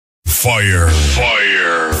Fire.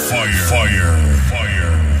 Fire. Fire. Fire. Fire.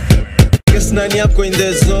 Guess nani yako in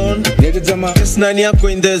the zone. Guess nani yako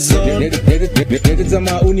in the zone. Nigga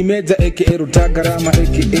zama uni Mejja aka Rutagarama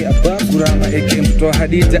aka Abakurama aka Mtoa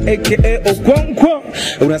Hadija aka Okonkwo.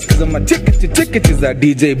 Unasikiza matiketi za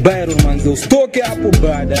DJ BYRON manze, ustoke hapo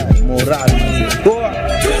baada moral manze. Poa.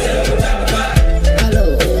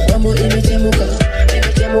 Hello, mambo imechemuka.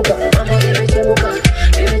 Mambo imechemuka.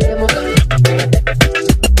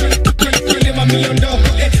 Mami ondoko,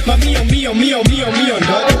 mami ondoko.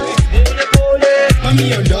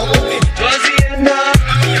 Mami ondoko, tuzienda.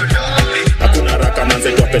 Mami ondoko. Hakuna raka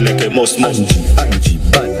manze tuwapeleke most. Anji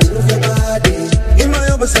bad. In my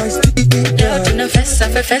oversized Tuna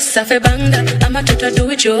fessa fe banga. Ama tuta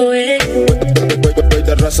do it your way. Boy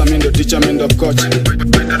the rasa mindo teacher mindo coach. Boy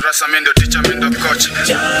the rasa mindo teacher mindo coach.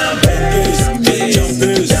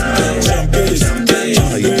 I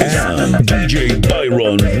am DJ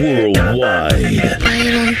BYRON Worldwide.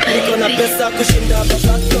 Kuna pesa kushinda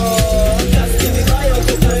babako.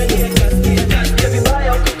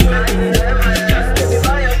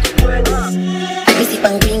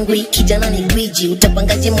 Pangwingwi, kijana ni gwiji.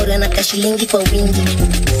 Utapangaje mora na kashilingi kwa wingi.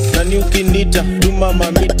 Nani ukinita, tuma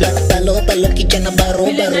mamita. Balo kijana baro.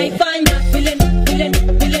 Vile naifanya.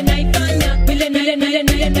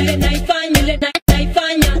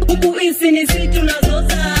 Huku isi ni si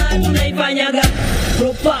tunazoza. Tunaifanyaga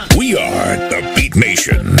proper. We are the Beat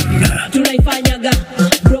Nation. Tunaifanyaga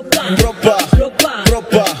properly.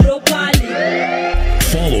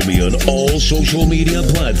 Follow me on all social media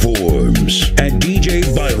platforms at DJ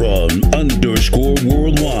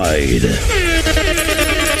BYRON_worldwide.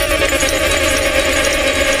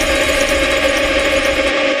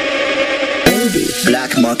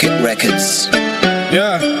 Black Market Records.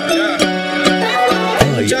 Yeah.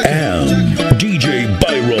 I am DJ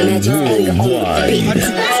BYRON Worldwide.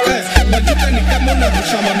 Majuka ni kama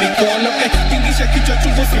unarushama mikono. Tingisha kichwa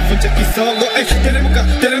chungu sivunje kisogo.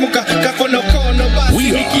 Teremuka kakonokono. Basi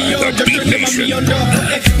nikionjo twende mami ondoko.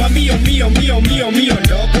 Mami ondoko.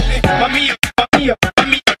 Mami ondoko.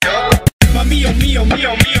 Mami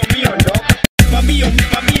ondoko.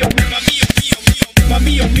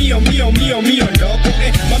 Mami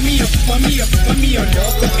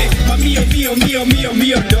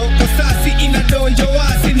ondoko. Sasi inadonjo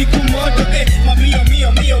wasi ni kumoto. Mami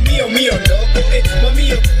ondoko.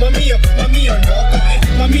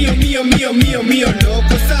 Mami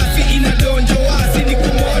ondoko. Sasi inadonjo wasi ni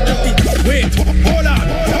kumoto. Wait, hold on.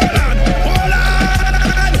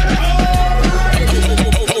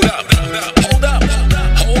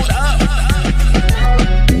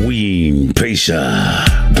 Pesa,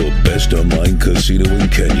 the best online casino in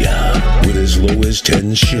Kenya, with as low as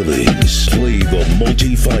 10 shillings. Play the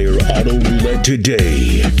multi-fire auto roulette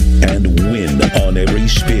today and win on every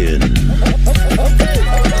spin.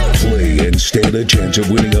 Play and stand a chance of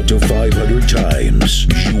winning up to 500 times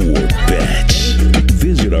your bets.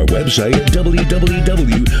 Visit our website at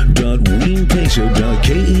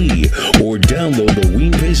www.winpesa.ke or download the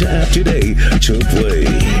WinPesa app today to play.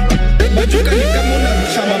 Majuka ni kama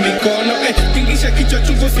unarushama mikono. Tingisha kichwa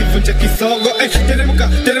chungu sivunje kisogo.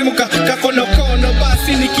 Teremuka kakonokono.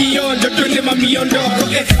 Basi nikionjo twende mami ondoko.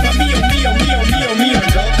 Mami ondoko.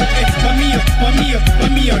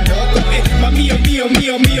 Mami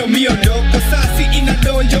ondoko. Sasi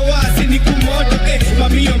inadonjo wasi ni kumoto.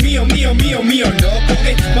 Mami ondoko. Mami ondoko.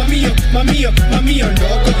 Mami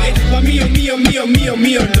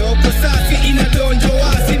ondoko. Sasi inadonjo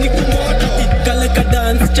wasi ni kumoto. Kaleka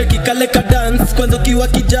dance, cheki kaleka dance. Kwanza kiwa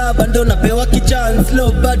kijaba ndo napewa kichance.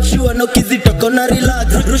 Low but sure no kizito kona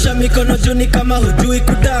relax. Rusha mikono juni kama hujui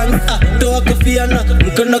kudance. Toa kofia na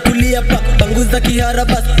mkono kulia pa. Panguza kihara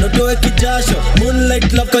bas, notoe kijasho.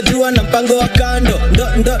 Moonlight love kwa jua na mpango wa kando.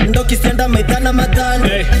 Ndo kisianda maitana madhano.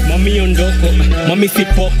 Hey, mami ondoko, mami si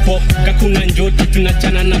pop. Kakuna njoti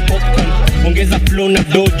tunachana na popcorn. Ongeza flow na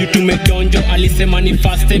doju tumedonjo. Alisema ni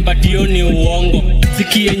fast time but hiyo ni uongo.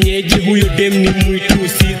 Siki yenyeji huyo dem ni mwitu.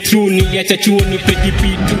 Si true ni yacha chuo ni pedi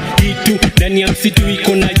pitu. Kitu, ndani ya msitu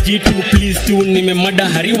iko na jitu. Please tu nimemada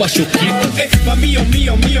hariwa shokitu. Mami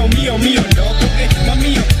ondoko. Mami ondoko.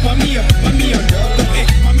 Mami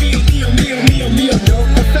ondoko.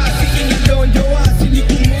 Sasi inadonjo wasi ni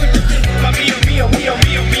kumoto. Mami ondoko.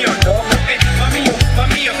 Mami ondoko.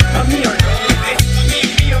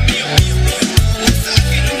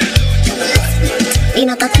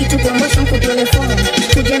 Inaka kitu promotion kwa telefone.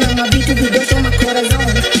 Kuja na mabitu vidosho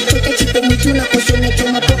makorazon. Chote chipo mwitu na kushone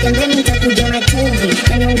choma poke. Ndeni nitakuja na chumvi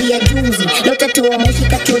na nyongi ya juzi. Lota tuwa moshi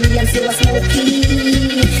katoli ya msewa smoky.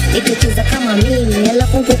 Nitucheza kama mimi.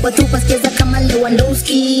 Alafu mkukwa tupa sicheza kama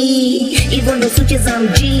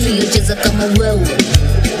cheza kama wewe,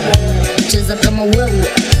 cheza kama wewe,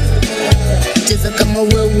 cheza kama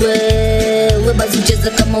wewe, we basi cheza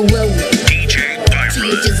kama wewe,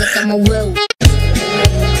 cheza kama wewe,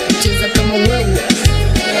 cheza kama wewe,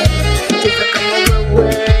 cheza kama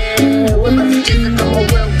wewe, we basi cheza kama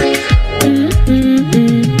wewe.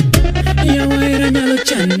 Ya waira nyalo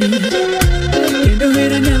chandi, kendo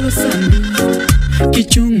waira nyalo sandi,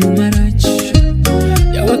 kichungu marach,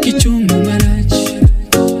 ya wa kichungu marach.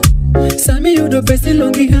 Sami yudo pesi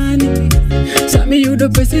longi hani, Sami yudo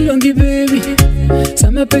pesi longi baby.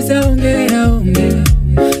 Sama pesa ongera onge,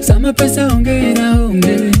 Sama pesa ongera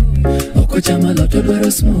onge. Oko chama loto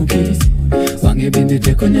dwaro smokies, wange bende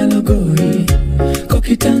teko nyalo gori,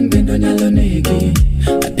 kokitang bendo nyalo negi,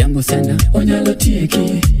 adhiambo sena onyalo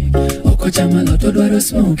tieki. Oko chama loto dwaro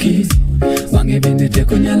smokies, wange bende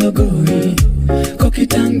teko nyalo gori,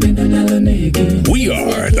 kokitang bendo nyalo negi. We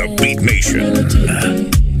are the Beat Nation.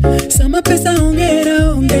 Sama pesa ongera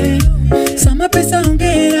onge, Sama pesa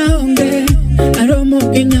ongera onge. Aromo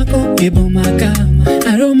inyako ibomaka,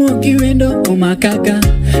 Aromo kiwendo umakaka.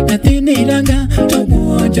 Nathini ranga to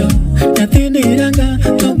buonjo, Nathini ranga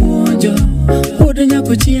to buonjo. Udo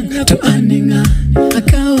nyako chieng to aninga,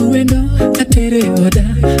 Akao wendo atere oda,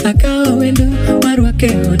 Akao wendo marwake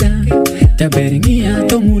oda. Taberingia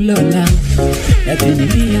to mulola, Nathini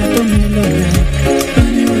nia to mulola.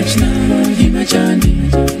 Pani watch now, gima chandi,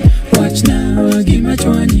 watch now, gima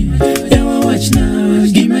chwani. Yawa watch now,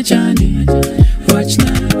 gima chandi, watch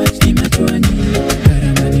now, gima chwani.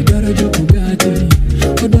 Karamani doro joku gati,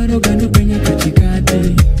 odoro gano penya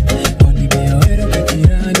kachikati. Oni bia wero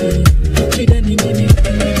kachirani, shida ni nini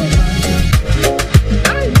kini mamanta.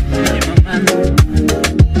 Mamanta,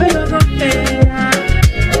 wero gopera.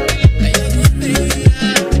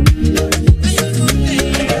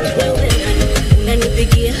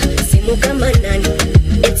 Unanipigia simu kama nani?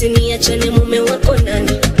 Eti niachane mume wako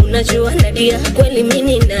nani? Unajua Nadia kweli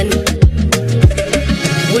mimi nani?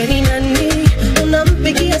 Wewe ni nani?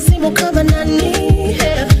 Unampigia simu kama nani?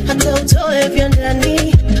 Hata utoe vya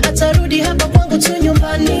ndani, atarudi hapa kwangu tu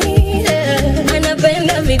nyumbani.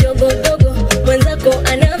 Anapenda vidogo dogo, mwenzako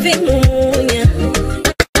anavimumunya.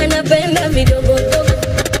 Anapenda vidogo dogo,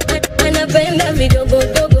 anapenda vidogo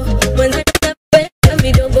dogo, mwenzako anapenda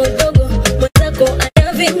vidogo dogo, mwenzako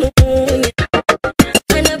anavimumunya.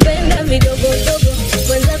 Anapenda vidogo dogo,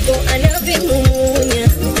 mwenzako anavimumunya.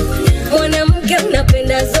 Mwanamke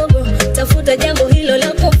unapenda zogo, tafuta jambo hilo la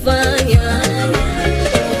kufanya.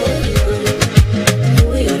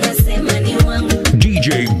 Huyo nasema ni wangu, DJ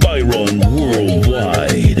BYRON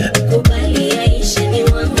Worldwide. kubali aishe ni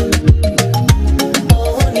wangu.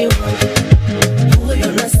 Oh, ni wangu.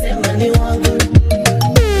 Huyo nasema ni wangu.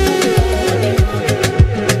 Oh, ni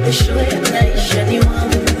wangu. Mwisho yanaisha ni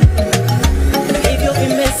wangu. Hivyo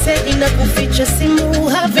vimeseji na kuficha simu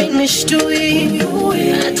havinishtui.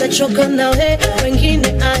 Atachoka nawe,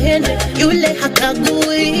 wengine aende, yule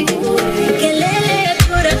hakagui. Kelele ya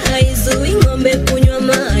kura haizui ng'ombe kunywa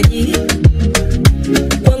maji.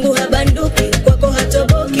 Kwangu habanduki, kwako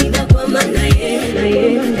hatoboki, na kwa maana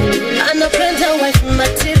yeye Anapenda wife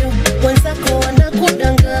material, wenzako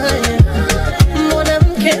wanakudanganya.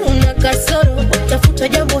 Mwanamke una kasoro, tafuta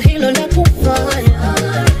jambo hilo la kufanya.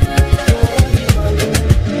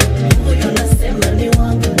 Huyo nasema ni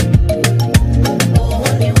wangu. Oh,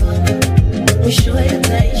 ni wangu. Mwisho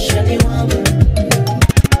yataisha ni wangu.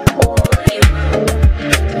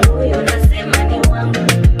 huyo nasema ni wangu.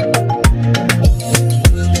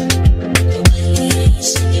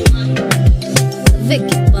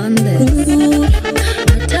 Vicky Bande.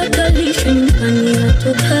 Nataka lishe nyumbani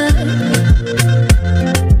natoka.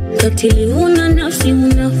 Katili una nafsi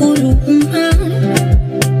una huruma.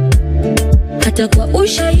 Hata kwa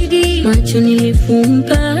ushahidi macho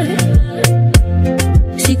nilifumba.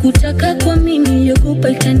 Sikutaka kwa mimi yogopa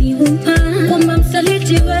ikaniuma. Kwamba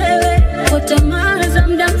msaliti wewe kwa tamaa za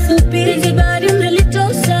muda mfupi. Zibari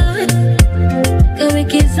umelitosa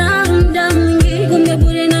kawekeza muda mwingi. Kumbe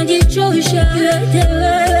bure najichosha. Kiwete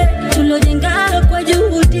wewe tulojenga kwa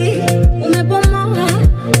juhudi umebomoa.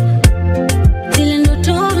 Zile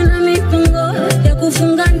ndoto na mipango ya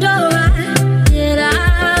kufunga ndoa. Jera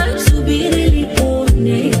subiri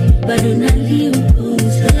lipone, bado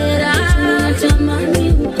naliupuza. Jera natamani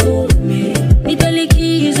ukome, nipe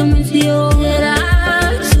likizo mwenzio. Jera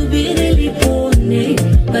subiri lipone,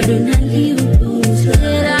 bado naliupuza.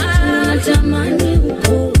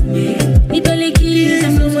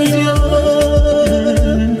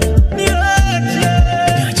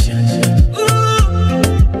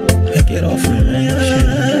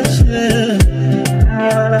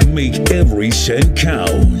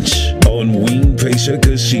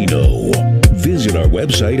 casino. Visit our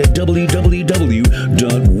website at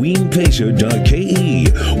www.weenpesa.ke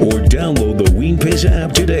or download the WeenPesa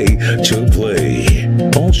app today to play.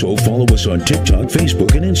 Also follow us on TikTok,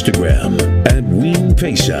 Facebook, and Instagram at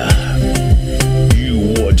WeenPesa.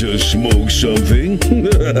 You want to smoke something?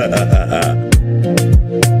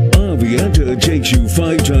 Avianta takes you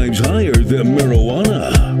 5 times higher than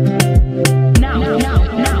marijuana.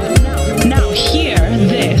 Now hear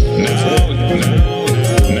this.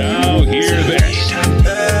 Now hear this.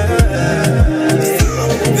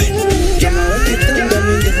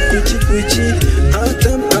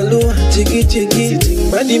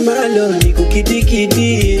 Badi malo ni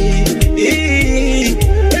kukidikidi.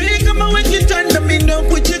 Kama wekitanda mindo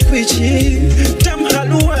kuchikwichi. Tam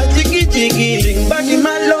halua jigijigi. Badi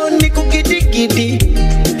malo ni kukidikidi.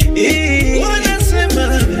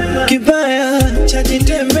 Wanasema kibaya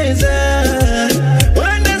chajitembeza.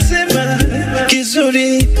 Wanasema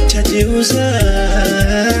kizuri chajiuza.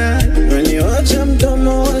 Waniwacha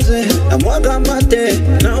mdomo waze amwaga mate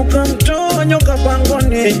na ukamtoa nyoka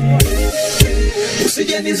pangoni.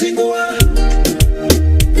 Usijanizingua.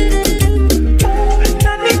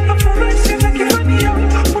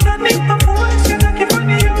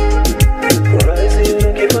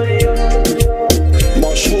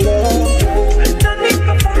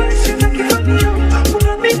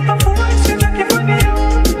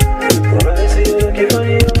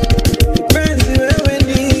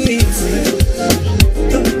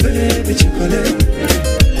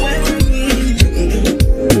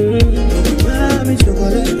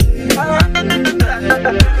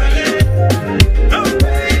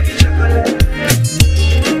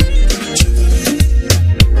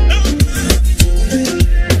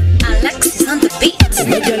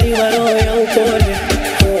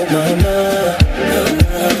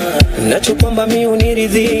 Nachokwamba mi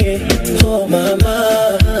uniridhie, oh mama.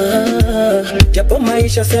 Japo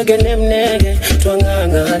maisha segene mnege,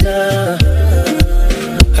 twang'ang'ana.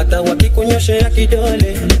 Hata wakikunyoshea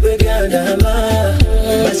kidole, wegandama.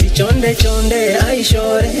 Basi chonde chonde,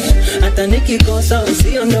 aishore. Hata nikikosa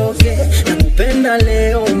usiondoke. Nakupenda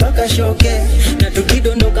leo mpaka shoke. Na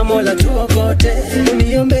tukidondoka Mola tuokote.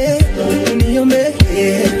 Uniombe,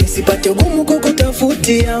 nisipate ugumu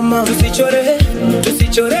kukutafutia mama.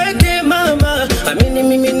 Tusichoreke mama. Amini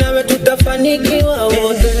mimi nawe tutafanikiwa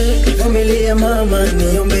wote. Vumilia mama,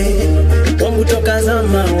 niombe. Wangu toka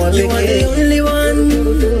zama wa pekee. You are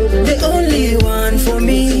the only one for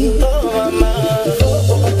me. Oh mama.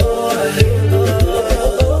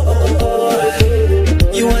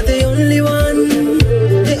 You are the only one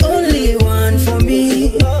for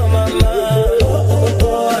me. Oh mama.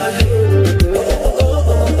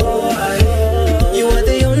 You are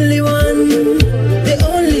the only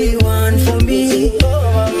one for me.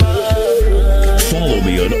 Oh mama. Follow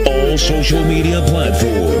me on all social media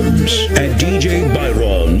platforms at DJ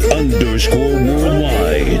BYRON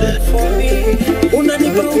 _worldwide.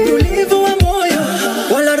 Unanipa utulivu wa moyo,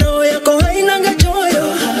 wala roho yako hainanga choyo.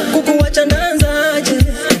 Kukuwacha ndanzaje,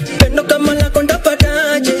 pendo kama lako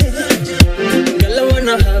ndapataje. Girl, I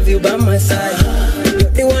wanna have you by my side. You're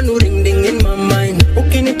the one who ring in my mind.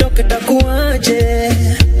 Ukinitoka takuaje,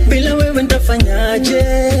 bila wewe ntafanyaje.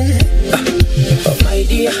 Oh my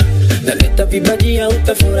dear, naleta vibadia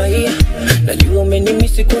utafurahia. Najua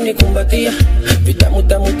umenimisi kunikumbatia. Vitamu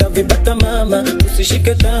tamu tavipata mama,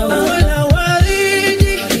 usishike tamu. Wala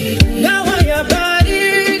waridi, dawa ya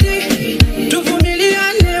baridi.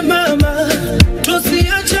 Tuvumiliane mama,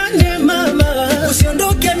 tusiachane mama.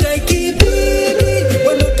 Usiondoke hata ikibidi,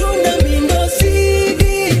 wendo tunda mindo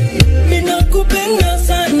sidi. Mina kupenda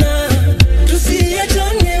sana,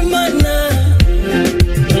 tusiachane mana.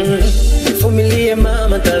 Vumilie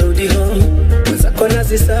mama, tarudi home. Mwenzako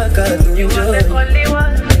nazisaka dunjo.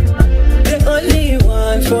 The only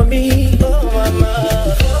one for me, oh mama.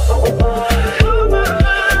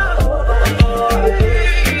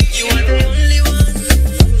 You are the only one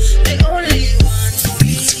for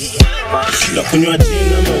me. Nakunywa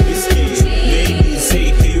jina ma whisky, baby say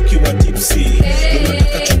hey ukiwa tipsy.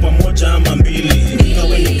 Unataka chupa moja ama mbili,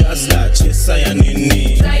 kawe ni gazla chesa ya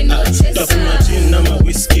nini. Nakunywa jina ma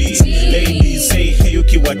whisky, baby say hey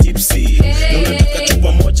ukiwa tipsy. Unataka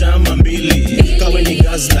chupa moja ama mbili, kawe ni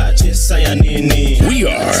gazla chesa ya nini. We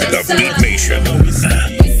are the Beat Nation.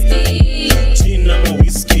 Jina ma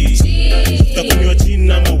whisky, nakunywa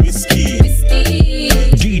jina ma whisky.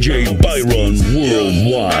 DJ BYRON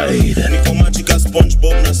Worldwide. Niko magica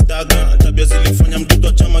SpongeBob na staga. Tabia zilifanya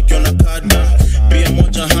mtoto chama kiona kada. Pia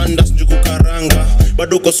moja handa sjuku karanga.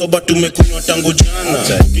 Bado uko soba tumekunywa tangu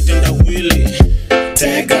jana. Kitenda wili,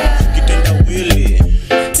 tega. Kitenda wili,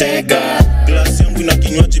 tega. Glasi yangu ina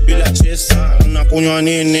kinywaji bila chesa unakunywa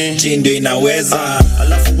nini? Ndio inaweza.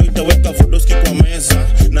 Alafu utaweka vodoski kwa meza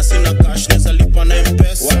na sina cash neza lipa na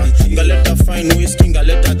M-Pesa. Ngaleta fine whiskey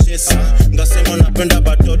ngaleta chesa, ngasema napenda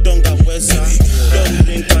batoto ngaweza. Don't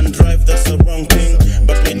drink and drive, that's the wrong thing,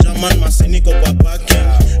 but my German masiniko kwa parking.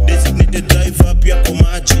 Designated driver pia kwa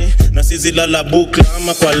maji na sisi lala bukla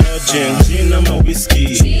ama kwa lodging. Gin ama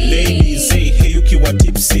whiskey, ladies say hey ukiwa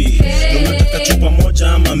tipsy, unataka chupa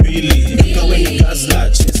moja ama mbili, kawe ni gazla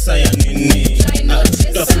chesa ya nini?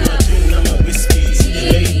 Tutakunywa gin ama whiskey,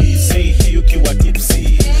 ladies say hey ukiwa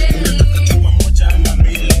tipsy, unataka chupa moja ama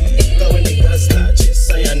mbili, kawe ni gazla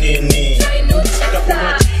chesa ya nini?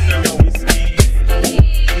 Tutakunywa gin ama whiskey,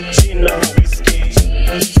 gin ama whiskey,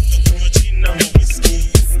 tutakunywa gin ama whiskey,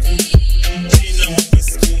 gin ama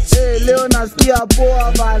whiskey. Leo nasikia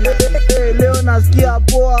poa bana, leo nasikia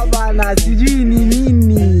poa bana, sijui ni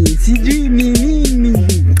nini,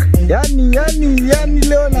 yani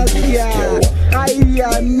leo nasikia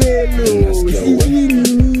haya melo, sijui ni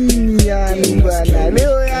nini yani bana,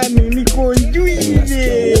 leo yani niko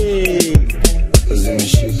njuile.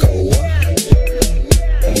 Zimeshika wa,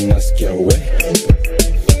 nasikia we,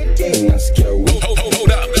 nasikia we.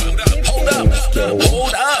 Hold up,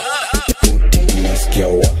 nasikia wa. Nasikia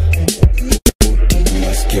wa,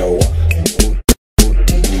 nasikia wa,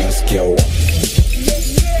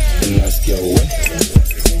 nasikia we,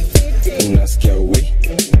 nasikia we,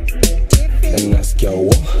 nasikia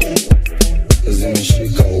wa,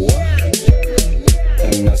 zimeshika wa,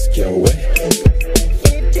 nasikia we,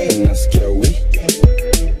 nasikia we,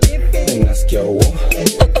 nasikia wa.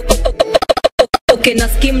 Okay, na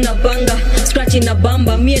skim na banga, scratch na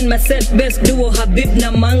bamba. Me and myself best duo Habib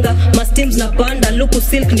na Manga. My steams na panda, luku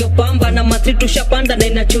silk ndio pamba. Na matri tushapanda na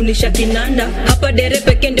inachunisha kinanda. Hapa dere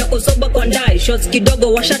peke ndio kusoba kwa ndai. Shots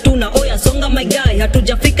kidogo washatuna, oya songa my guy.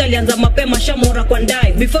 Hatujafika lianza mapema shamora kwa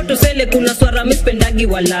ndai. Before tusele kuna swara mispendagi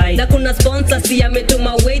walai. Na kuna sponsor si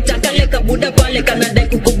ametuma waiter. Kale kabuda pale kanadai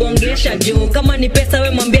kukubongesha jo. Kama ni pesa we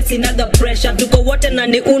mwambie sinaga pressure. Tuko wote na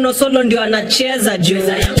ni uno solo ndio anacheza jo.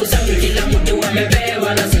 Pesa yangu safi kila mtu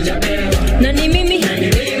amebewa na sijabewa. Na ni mimi? Na ni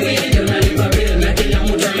mimi ndio nalipa bill na kila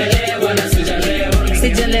mtu amelewa na sijalewa.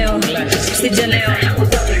 Sijalewa. Yangu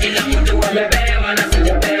safi kila mtu amebewa na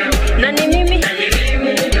sijabewa. Na ni mimi? Na ni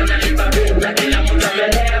mimi ndio nalipa bill na kila mtu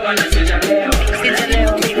amelewa na sijalewa.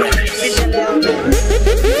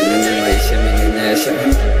 Maisha yameninyesha,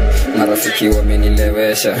 marafiki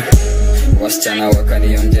wamenilewesha, wasichana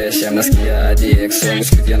wakanionjesha, nasikia hadi ex wangu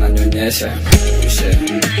siku hizi ananyonyesha.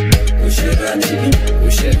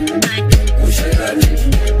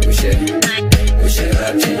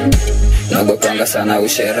 Usherati, nagopanga sana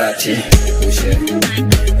usherati.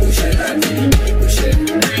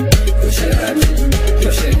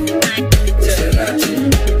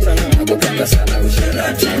 Nagopanga sana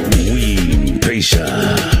usherati. Pesa,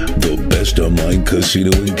 the best online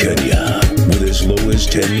casino in Kenya. With as low as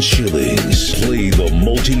 10 shillings. Play the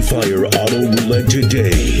multi-fire auto roulette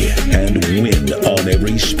today and win on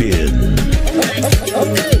every spin.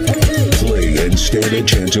 Play and stand a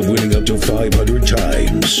chance of winning up to 500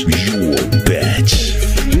 times your bets.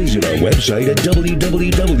 Visit our website at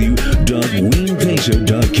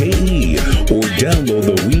www.weenpesa.ke or download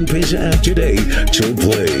the WeenPesa app today to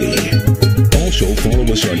play. Also follow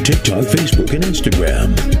us on TikTok, Facebook, and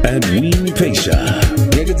Instagram at WeenPesa.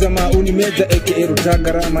 Gengetone Mejja aka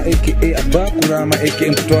Rutagarama aka Abakurama aka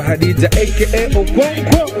Mtoto Hadija aka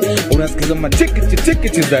Okonkwo. Unasikiza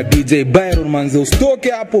matikiti za DJ BYRON manze,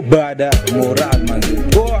 ustoke hapo baada moral manze.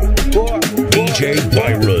 Goa. DJ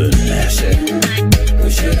BYRON.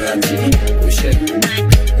 Usherati.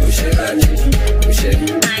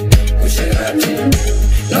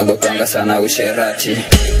 Nagopanga sana usherati.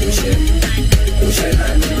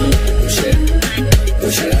 Usherati.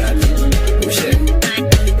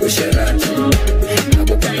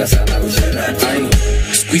 Nagopanga sana usherati.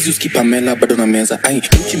 Squeeze uskipamela bado na meza.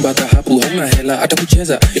 Uchimba hapo hauna hela hata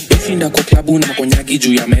kucheza. Shinda kwa klabu na makonyagi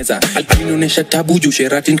juu ya meza. Alinionyesha tabu juu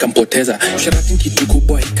Sheratin kampoteza. Sheratin kitu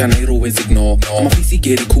kubwa ikanairo wezi ignore. Mafisi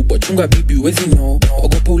geri kubwa chunga bibi wezi no.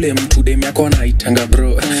 Ogopa ule mtu dem yako anaitanga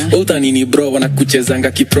bro. Utanini bro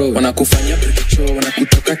wanakuchezanga kipro. Wanakufanya brekicho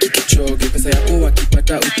wanakutoka kikichoge. Pesa yako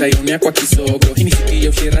wakipata utaionea kwa kisogo. Hii ni city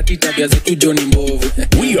ya Sherati, tabia zetu Johnny mbovu.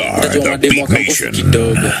 We are the Big Nation.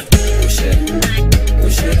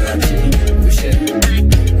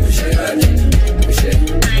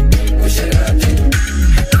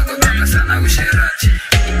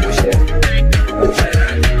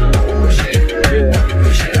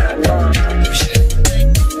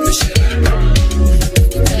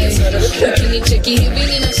 Ukinicheki hivi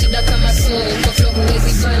nina shida kama so. Kwa flow huwezi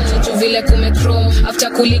fanya juu vile kumecrawl.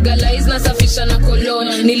 After kulegalize na safisha na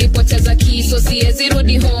kolon. Nilipoteza kiso siwezi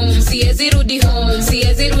rudi home, siwezi rudi home,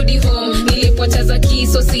 siwezi rudi home. Nilipoteza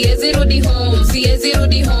kiso siwezi rudi home, siwezi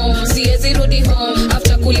rudi home, siwezi rudi home.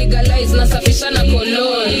 After kulegalize na safisha na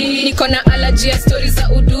kolon. Niko na allergy ya stories za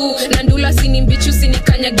udu na ndula sini mbichu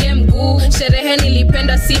sinikanyage mguu. Sherehe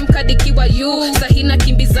nilipenda sim card ikiwa you sahina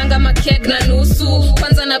kimbizanga makeg na nusu.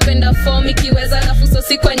 Kwanza napenda form ikiweza lafu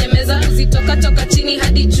sosi kwenye meza zitoka toka chini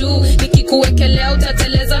hadi juu. Nikikuwekelea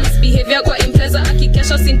utateleza misbehavior kwa impreza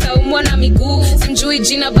akikesha sintaumwa na miguu. Simjui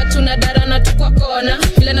jina but tunadara na tukwa kona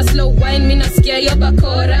vile na slow wine mimi nasikia hiyo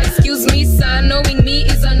bakora. Excuse me sir, knowing me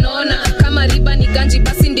is an honor. Kama riba ni ganji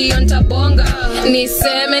basi ndiyo ntabonga.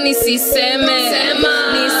 Niseme nisiseme sema,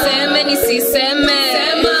 niseme nisiseme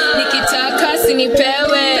sema. Nikitaka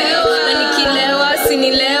sinipewe na nikilewa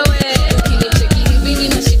sinilewe. Ukinicheki hivi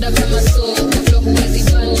nina shida kama so flow huwezi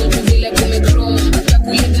banjo tu vile kumechrome. After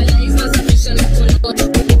kulegalize na safisha na kolon.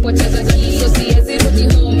 Nilipoteza kiso siwezi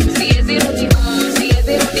rudi home, siwezi rudi home,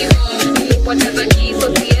 siwezi rudi home. Nilipoteza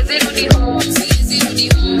kiso siwezi rudi home, siwezi rudi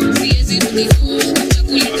home, siwezi rudi home. After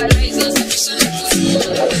kulegalize na safisha na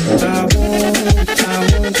kolon.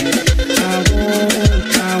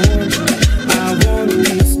 I want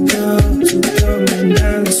this girl to come and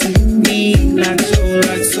dance with me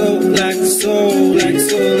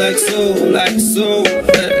like so.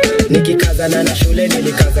 Nikikazana na shule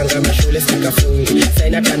nilikazanga mashule sikafungi.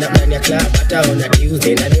 Saina tana ndani ya club hata on a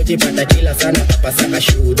Tuesday. Na nilipata kila sana papasa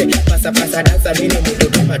shude. Pasa dansa mimi mtu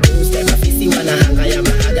kama Tuesday. Afisi wanahanga ya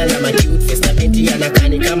mahaga na macute face. Na binti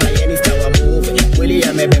anakani kama yeni star wa movie. Mwili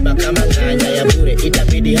amebeba kama nganya ya bure.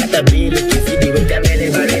 Itabidi hata bili kizidi weka mbele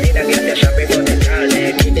bali nina gifta shape for the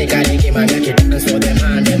kale. Kite kali kimaga kitans for the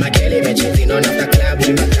man. Makele mechizi non after club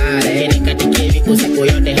ni makale. Nikatikivi usiku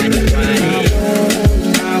yote hadi kwale.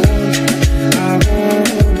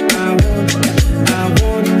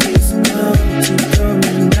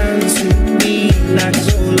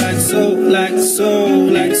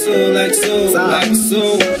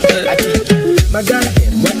 Magari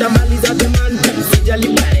watamaliza demande sijali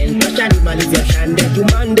parent mashani malizia shande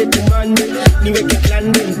tumande niweke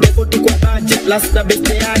klande mpepo tu kwa budget plus na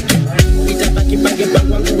beste yake itabaki pange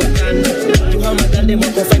pangu wangu wa kando tuha magande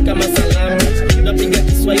mwako fai kama salamu napiga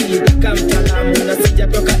Kiswahili kama mtaalamu na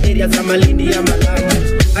sijatoka area za Malindi ya Malamu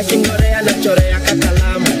akingorea na chorea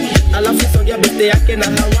kakalamu alafu songea beste yake na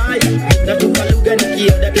Hawaii na tupa lugha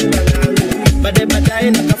nikioda kimangangu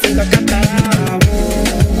baadaye nakafunga kakalamu.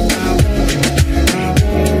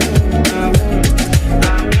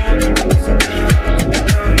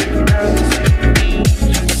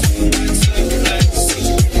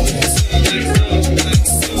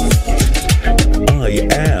 I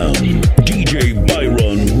am DJ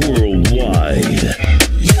BYRON Worldwide.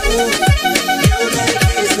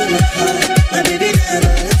 My baby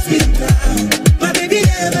never lets me down. My baby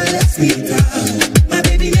never lets me down. My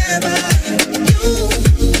baby never.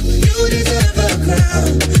 You deserve a crown.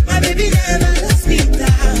 My baby never lets me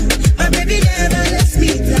down. My baby never lets me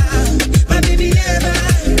down. My baby never.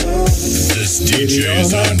 This DJ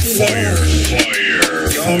is on fire.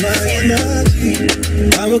 You're my energy.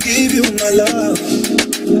 I will give you my love.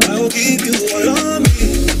 I will give you all of me.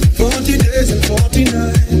 40 days and 40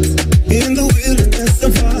 nights in the wilderness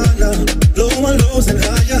savannah, lower lows and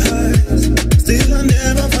higher highs. Still I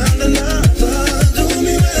never found another. Do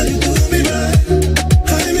me well, you do me right.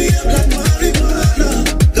 High me up like marijuana.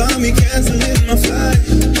 Got me canceling my flight.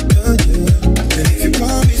 Yeah. And if you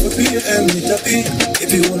promise to be and meet a beat,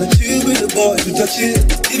 if you wanna chill with the boys, you touch it.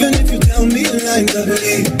 Even if you tell me the lines I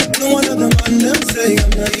believe, no one other man them say I'm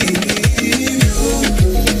naive.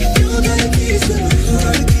 You got the keys to my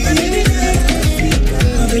heart. My baby never,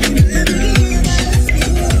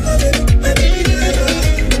 my baby never.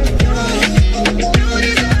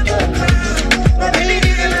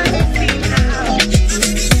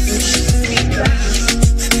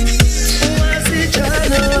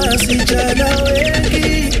 Wasichana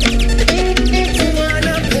wengi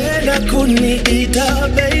wanapenda kuniita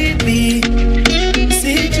baby,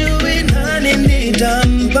 sijui nani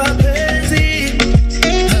nitampa penzi.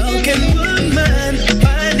 How can one man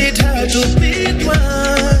find it hard to pick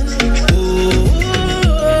one?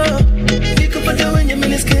 Nikupata wenye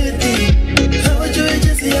minisketi hawajui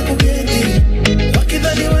jinsi ya kuketi,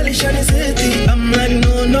 wakidhani walishaniseti. I'm like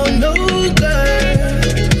no girl,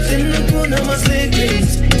 tena kuna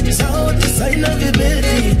masecrets sauti saina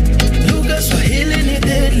vibeti, lugha Swahili ni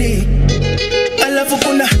deadly. Alafu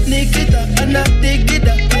kuna Nikita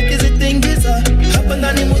anatikita akizitingiza hapa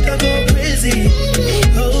ndani muta go crazy,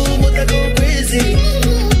 oh muta go crazy.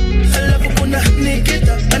 Alafu kuna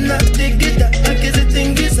Nikita anatikita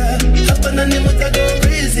akizitingiza hapa ndani muta go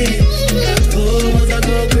crazy.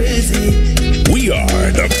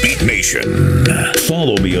 station.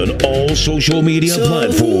 Follow me on all social media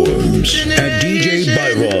platforms at DJ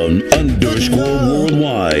BYRON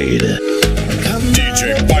 _worldwide. DJ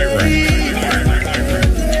BYRON.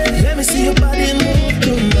 Let me see your body move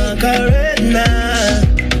to Macarena.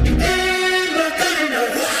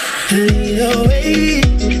 Lead away,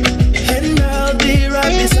 and I'll be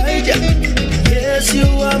right beside you. Yes, you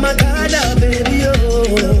are my kind of baby, oh.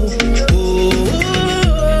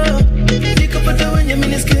 Nikapata wenye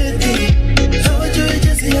minisketi, hawajui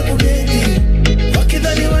jinsi ya kuketi.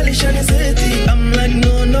 Wakidhani walishaniseti, I'm like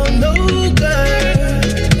no, no, no, girl.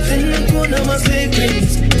 Then kuna my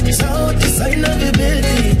secrets, sauti sign of the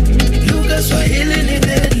baby. Lugha Swahili ni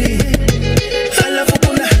deadly. Halafu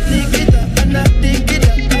kuna nikita,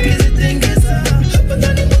 anatikita, akizitengeza. Hapa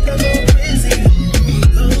ndani muta go crazy,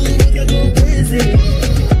 muta go crazy.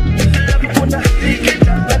 Halafu kuna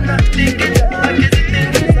nikita, anatikita,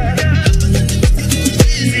 akizitengeza.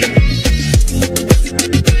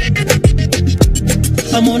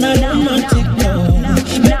 I'm on a romantic call.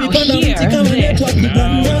 Baby,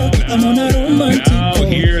 I'm on a romantic call.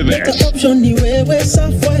 Better option ni wewe,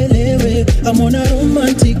 safa elewe. I'm on a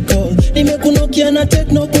romantic call. Nimekunokia na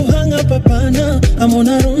techno kuhanga papana. I'm on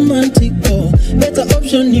a romantic call. Better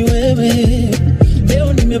option ni wewe.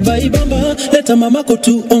 Leo nimebaibamba, leta mamako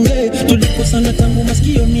tuonge. Tulikosana tangu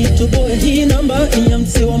masikio ni toboe. Hii namba ni ya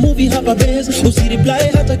msee wa movie hapa base. Usireply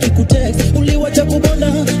hata kikutext. Uliwacha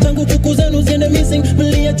kubonda tangu kuku zenu ziende missing.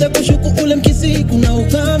 Mliacha kushuku ule mkisi kuna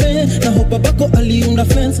ukame. Na hopa bako aliunda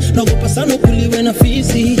fence. Naogopa sana kuliwe na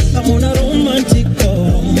fisi. I'm on a romantic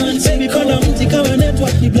call. Baby panda mti kama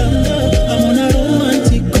network ni blanda. I'm on a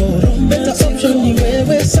romantic call. Better option ni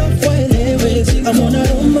wewe, safa elewe. I'm on a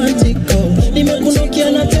romantic call.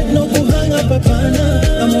 Nimekunokia na techno kuhanga papana.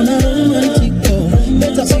 I'm on a romantic call.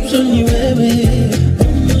 Better option ni wewe.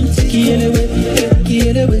 Kielewe,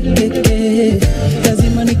 kielewe,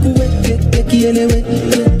 lazima nikuweke, kielewe,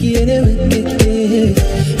 kielewe,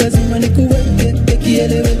 lazima nikuweke,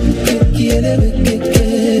 kielewe, kielewe,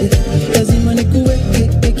 lazima nikuweke,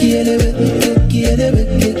 kielewe, kielewe,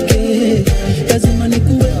 lazima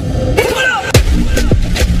nikuweke.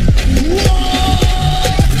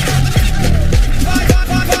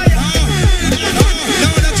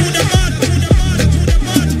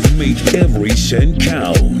 Make every cent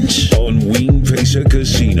count on Wing Pesa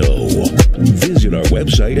Casino. Visit our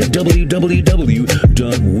website at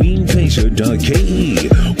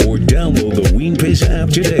www.wingpesa.ke or download the Wing Pesa app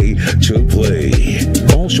today to play.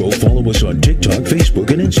 Also follow us on TikTok,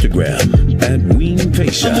 Facebook, and Instagram at Wing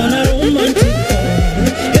Pesa. I'm on a romantic call.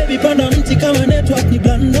 Baby panda mti kama network ni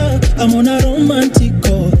blanda. I'm on a romantic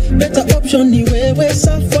call. Better option ni wewe,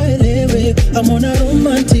 safa elewe. I'm on a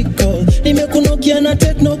romantic call. Nimekunokia na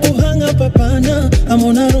techno kuhanga papana. I'm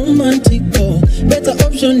on a romantic call. Better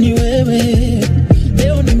option ni wewe.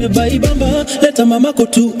 Leo nimebaibamba, leta mamako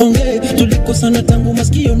tuonge. Tulikosana tangu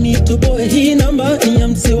masikio ni toboe. Hii namba ni ya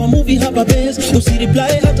msee wa movie hapa base. Usireply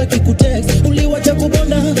hata kikutext. Uliwacha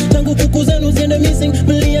kubonda tangu kuku zenu ziende missing.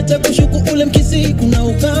 Mliacha kushuku ule mkisi kuna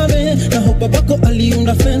ukame. Na hopa bako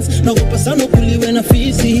aliunda fence. Naogopa sana kuliwe na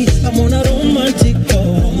fisi. I'm on a romantic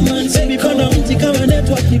call. Baby panda mti kama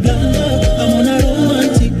network ni blanda. I'm on a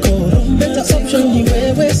romantic call. Better option ni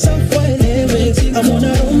wewe, safa elewe. I'm on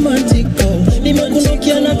a romantic call.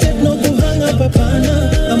 Nimekunokia na techno kuhanga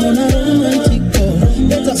papana. I'm on a romantic call.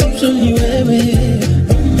 Better option ni wewe.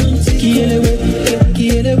 Kielewe,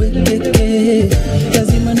 kielewe,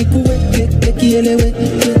 lazima nikuweke, kielewe,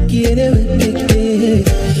 kielewe,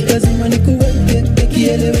 lazima nikuweke,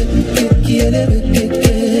 kielewe, kielewe,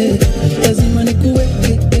 lazima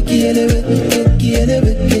nikuweke, kielewe,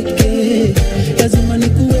 kielewe, lazima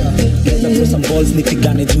nikuweke. Some balls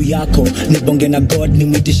nipigane juu yako, nibonge na God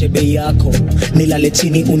nimwitishe bei yako, nilale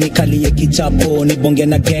chini unikalie kichapo, nibonge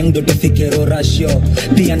na gang ndo tufike Rorasho,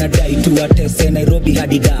 pia nadai tuwatese Nairobi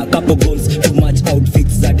hadi Dar, couple goals too much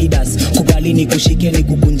outfits za Adidas, kubali nikushike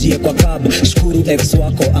nikukunjie kwa cab, shukuru ex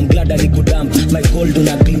wako I'm glad alikudump, my gold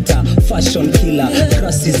una glitter, fashion killer,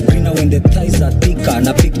 grass is greener when the thighs are thicker,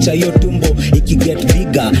 na picture yo tumbo iki get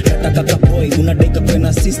bigger, nataka ka boy unadeka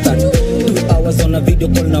kwena sister, 2 hours on a video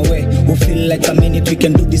call na we, feel like a minute, we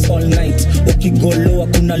can do this all night. Ukigoloa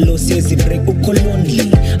kuna low says break, uko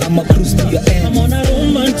lonely, I'm a cruise to your end. I'm on a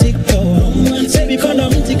romantic call. Baby panda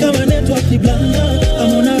mti kama network ni blanda.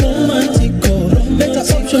 I'm on a romantic call. Better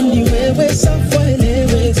option ni wewe, safa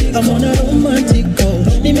elewe. I'm on a romantic call.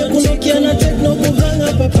 Nimekunokia na techno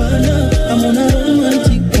kuhanga papana. I'm on a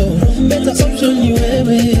romantic call. Better option ni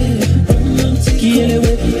wewe.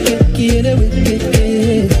 Kielewe, kielewe,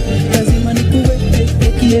 lazima nikuweke,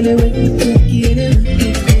 kielewe, kielewe,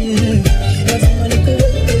 lazima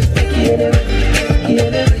nikuweke, kielewe.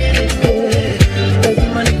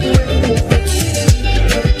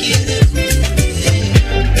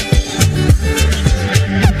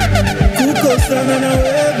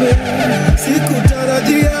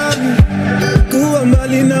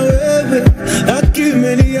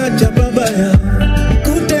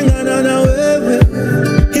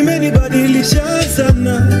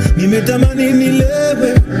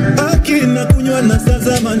 na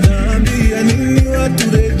sasa manaambia nini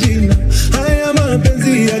watu Regina. Haya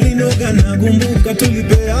mapenzi yalinoga na kumbuka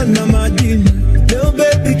tulipeana majina. Leo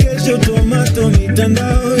baby kesho tomato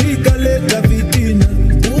mitandao ikaleta fitina.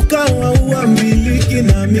 Ukawa uambiliki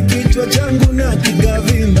na mikichwa changu na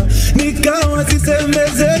kigavimba. Nikawa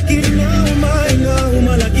sisemezeki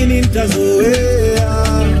inauma lakini nitazoea.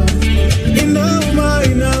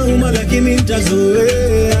 Inauma lakini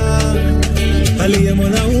nitazoea. Hali ya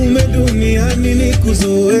mwanaume duniani ni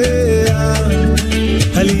kuzoea.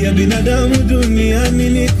 Hali ya binadamu duniani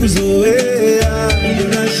ni kuzoea.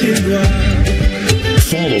 Unashindwa.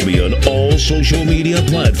 Follow me on all social media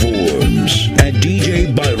platforms at DJ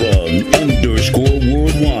BYRON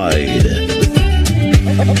 _worldwide.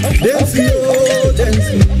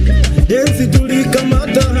 Densi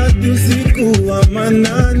tulikamata hadi usiku wa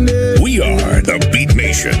manane. We are the Beat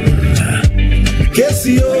Nation.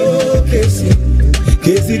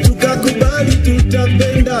 Kesi tukakubali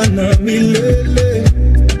tutapendana milele.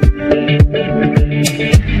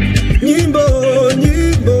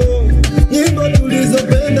 Nyimbo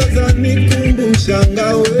tulizopenda zanikumbusha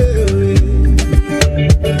wewe.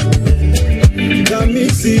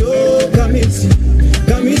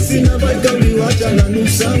 Kamisi na baika uliwacha na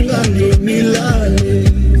nusanga ndio nilale.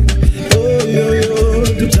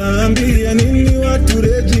 Tutaambia nini watu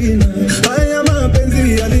Regina. Haya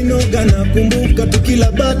mapenzi yalinoga na kumbuka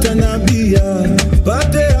tukila bata na bia.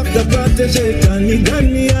 Pate after pate shetani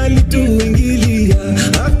gani alituingilia.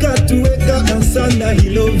 Akatuweka asana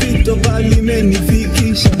hilo vito bali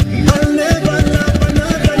menifikisha. I'll never love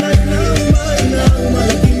another like inauma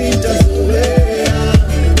lakini nitazoea.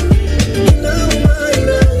 Inauma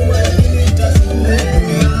lakini nitazoea.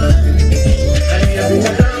 Hali ya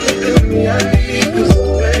binadamu duniani ni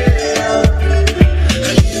kuzoea.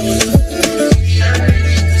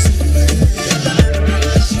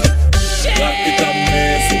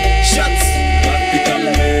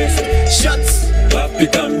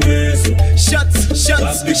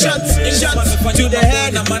 Shots to the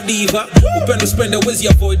head na madiva. Upendo spende wezi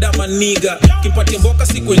avoid ama nigga. Kimpatia mboka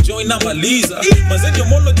siku enjoy na maliza. Mazenyo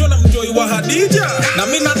mono jona mjoy wa Hadija. Na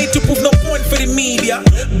mina need to prove no point for the media.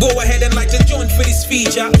 Go ahead and light a joint for this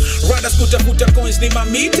feature. Rada skuta coins ni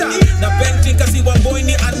mamita. Na painting kasi wa boy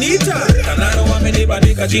ni Anita. Kanaro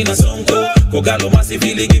wamenibadika jina sonko. Kogalo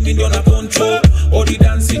masivili gimi ndio na control. Odi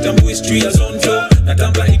dance itambu history ya zonjo. Na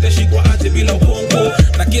tambla itashikwa aje bila upongo.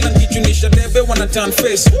 Na kila kichunisha debe wana turn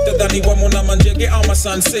face. Tadhani wa mona manjege au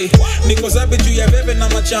masanse. Niko zabe juu ya bebe na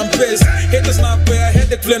machampes. Haters na pay a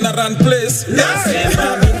headache play na run place.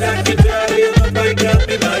 Nasema mina kitari mabaika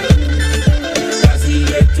mimai. Kazi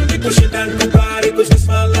yetu ni kushinda kubari. Cause it's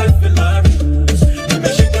my life and my rules.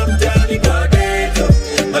 Tumeshika mtani kwa ghetto.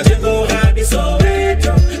 Majengo hadi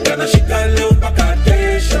Soweto. Kana shika leo mpaka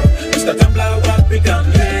kesho. Mr. Tambla wapi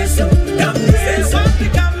kamleso. Kamleso.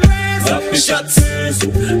 Shots.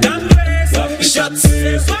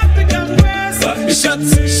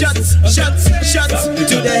 Shots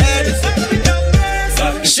to the head.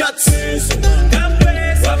 Shots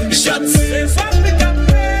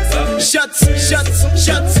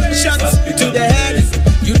to the head.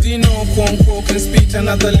 You didn't know Kwonko can speak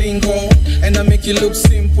another lingo, and I make it look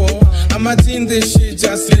simple. I'm a in this shit,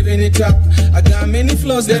 just living it up. I got many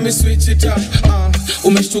flaws, let me switch it up.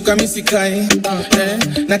 Umeshtuka misikai,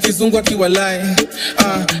 na kizungu akiwalai.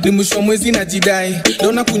 Ni mwisho wa mwezi na jidai.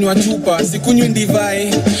 Leo nakunywa chupa, sikunywi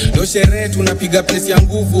ndivai. Leo sherehe tunapiga pesi ya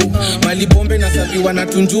nguvu. Mali bombe na sabiwa na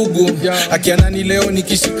tunjugu. Akianani leo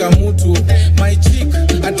nikishika mutu. My chick,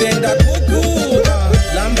 atenda kuku.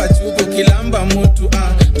 Lamba chuku kilamba mutu.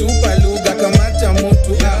 Tupa lugha kamata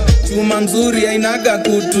mutu. Chuma mzuri ainaga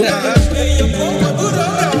kutu.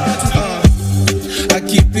 I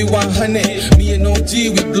keep it 100. Me and OG,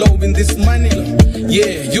 we blowing this money.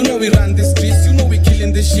 Yeah, you know we run the streets. You know we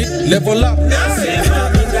killing this shit. Level up.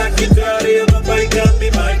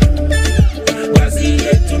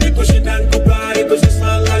 Cause it's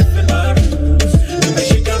my life and my rules.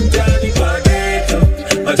 Tumeshika mtani kwa ghetto.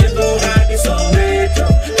 Majengo hadi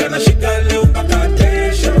Soweto. Kana shika leo mpaka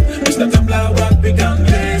kesho. Mr. Tambla wapi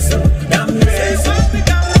kamleso. Kamleso. Wapi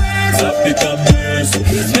kamleso. Wapi kamleso.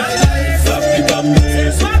 Wapi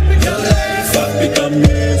kamleso. Wapi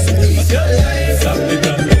kamleso.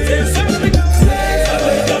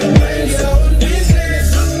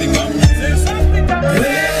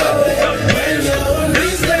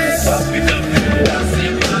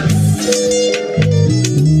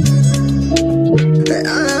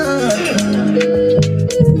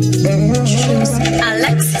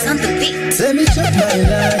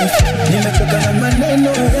 Nimechoka na maneno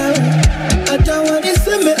yao. Hata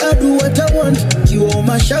waniseme adu what I want. Kiwa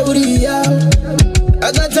mashauri yao.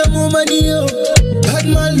 I got a woman yo, bad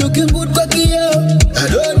man looking good cocky yo. I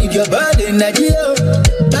don't need your body energy yo,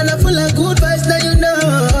 and I feel like good vibes now you know.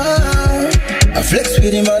 I flex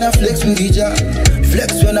with him and I flex with each other.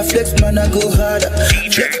 Flex when I flex man I go harder.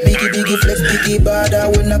 Flex biggie flex biggie badder.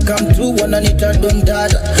 When I come through when I need a don't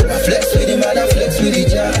dada. I flex with him and I flex with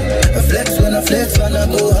each other. I flex when I flex man I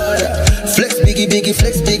go harder. Flex biggie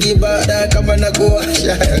flex biggie badder. Come on I go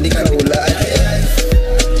harder.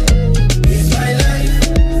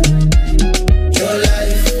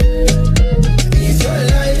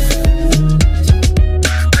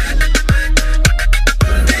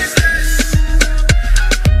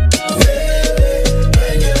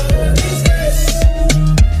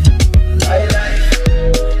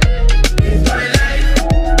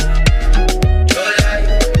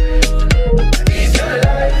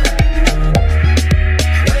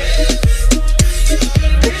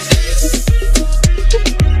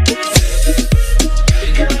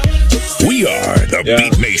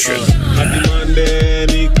 Beat Nation. Monday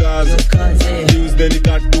ni kazi, Tuesday ni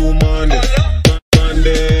katu Monday.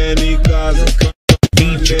 Monday ni kazi,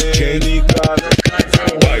 DJ ni kazi.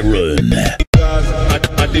 BYRON.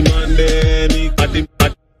 Ati Monday ni ati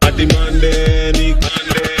Monday ni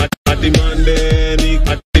ati Monday ni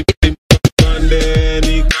ati Monday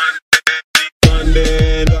ni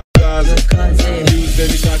Monday ni kazi. Tuesday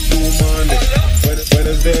ni katu Monday.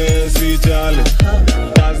 Wednesday si jale.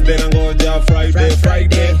 Thursday nangoja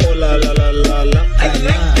Friday, oh la la la la la,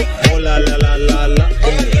 oh la la la la la,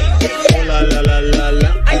 oh la la la la la,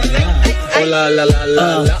 oh la la la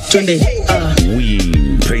la la.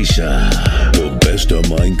 Win Pesa, the best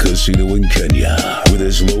online casino in Kenya, with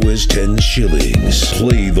as low as 10 shillings.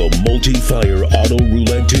 Play the multi-fire auto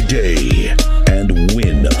roulette today and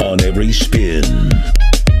win on every spin.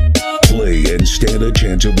 Play and stand a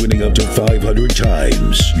chance of winning up to 500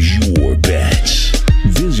 times your bets.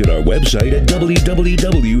 Visit our website at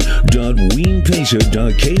www.winpesa.ke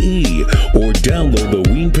or download the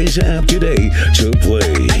WinPesa app today to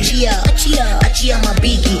play. Achia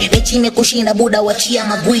mabigi, mechi imekushinda buda wachia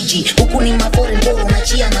magwiji. Huku ni mafore mboro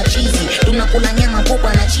nachia machizi. Tunakula nyama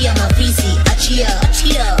popa nachia mafisi.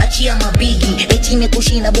 Achia mabigi, mechi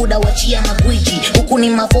imekushinda buda wachia magwiji. Huku ni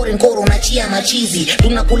mafore mboro nachia machizi.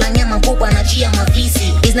 Tunakula nyama popa nachia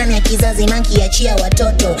mafisi. Iznani ya kizazi manki achia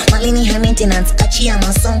watoto. Malini high maintenance achia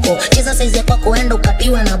masonko. Cheza saizi ya kwako endo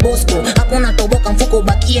katiwa na Bosco. Hakuna toboka mfuko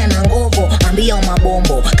bakia na ngovo. Ambia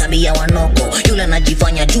mabombo, kambia wanoko. Yule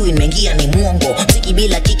anajifanya juu imeingia ni muongo. Mziki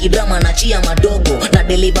bila kiki drama na chia madogo. Na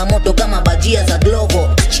deliver moto kama bajia za Glovo.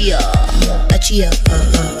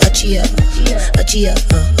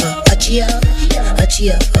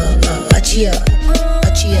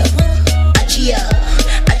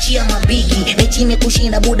 Achia mabigi, mechi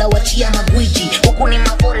imekushinda buda wachia magwiji. Huku ni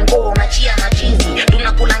mafore ngoro nachia machizi.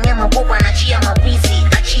 Tunakula nyama popa nachia mapisi.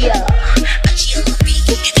 Achia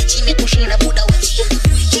mabigi, mechi imekushinda buda wachia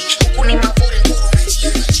magwiji. Huku ni mafore ngoro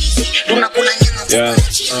nachia machizi. Tunakula nyama popa nachia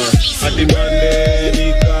mapisi. Ati Monday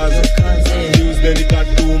ni kazi, Tuesday ni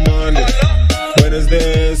katu Monday.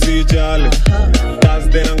 Wednesday si jale,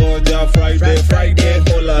 Thursday nangoja Friday,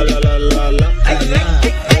 oh la la la la la,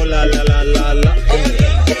 oh la la la la la,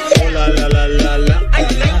 oh la la la la la,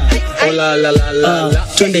 oh la la la la la.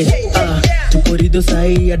 Twende tukorido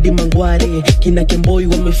sahi hadi Mangware. Kina Kemboi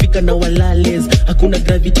wamefika na walales. Hakuna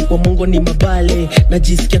gravity kwa mongo ni mabale.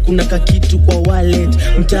 Najisikia kuna kakitu kwa wallet.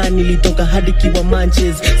 Mtaani nilitoka hadi kiwa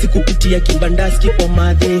manches. Sikupitia kibandaski kwa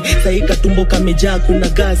madhe. Sahi katumbo kamejaa kuna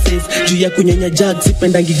gases. Juu ya kunyenya jag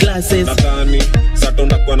sipendangi glasses. Nadhani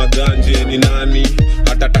satonda kwa na ganje ni nani.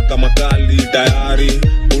 Atataka makali tayari.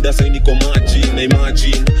 Buda sahi niko maji na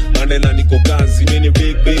imagine. Mande na niko kazi. Mini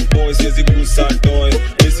big boys yezi gusa toy.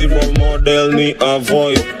 Misi role model ni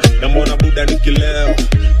avoid. Na mbona buda nikileo.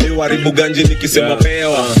 Niwaribu ganji nikisema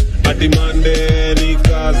pewa. Ati Monday ni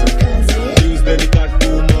kazi, Tuesday ni katu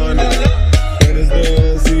Monday.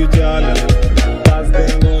 Wednesday si jale,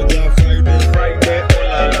 Thursday ngoja Friday, oh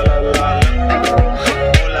la la la la,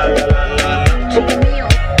 oh la la la la.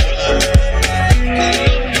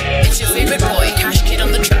 It's your favorite boy, Cash Kid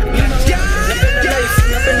on the track.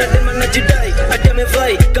 Napenda dema na jidai, ati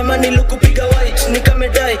amevai. Kama nilukupiga white,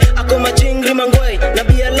 nikamedai. Ako machingri mangwai, na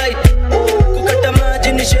bia light. Kukata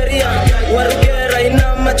maji ni sheria, warugera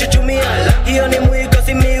ina machuchumia. Hiyo ni mwiko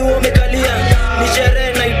simiu umekalia. Ni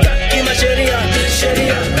sherehe na itaki masheria.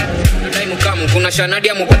 Time come, kuna shanadi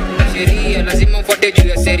ya sheria. Lazima ufuate juu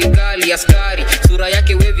ya serikali. Askari, sura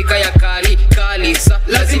yake wevi kaya kali.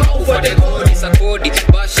 Lazima ufuate kodi sa kodi.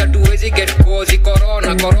 Basha tuwezi get kozi.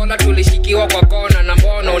 Corona tulishikiwa kwa kona. Na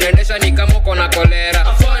mbono unaendesha ni kama uko na kolera.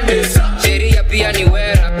 Sheria pia ni we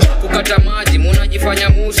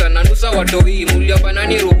watoi muliomba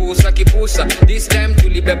nani ruhusa kipusa. This time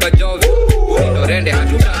tulibeba jovi ulindorende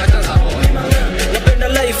hatutahata za napenda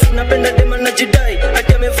life, napenda dema na jidai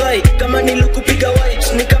ati amevai, kama nilukupiga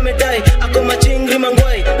white nikamedai, ako machingri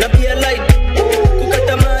mangwai na pia light,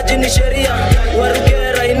 kukata maji ni sheria,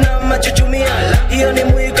 warugera ina machuchumia, hiyo ni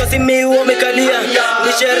mwiko simi umekalia,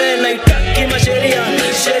 ni sherehe na itaki masheria,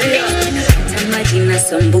 sheria maji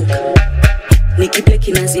nasumbuka, nikiple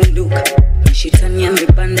kinazinduka, shitani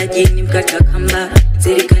amepanda jini mkata kamba,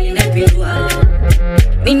 serikali napindua,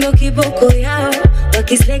 mindo kiboko yao,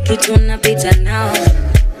 wakisleki tunapita nao,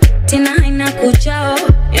 tena haina kuchao,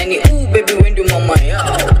 yani baby wendi mama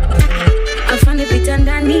yao, afande pita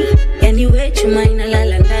ndani, yani we chuma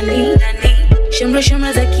inalala ndani,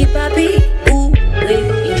 shamra za kipapi,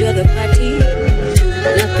 enjoy the party,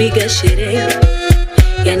 napiga sherehe,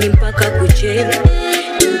 yani mpaka kuche,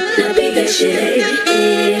 napiga sherehe,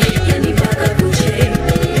 yani mpaka kuche.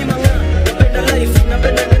 Napenda life,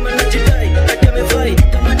 napenda dema na jidai ati amevai,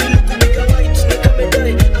 kama nilukupiga white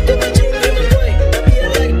nikamedai, ako machingri mangwai na pia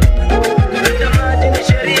light, kukata maji ni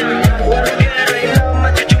sheria, warugera ina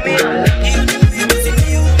machuchumia, hiyo ni mwiko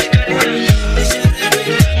simi umekalia, ni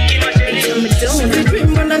sherehe kimasheria. Sijui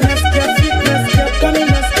mbona nasikia fit, nasikia kwa mi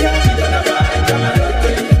nasikia,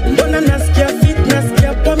 mbona nasikia fit,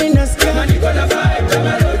 nasikia kwa mi nasikia,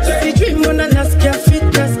 sijui mbona nasikia fit,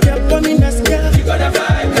 nasikia kwa mi nasikia,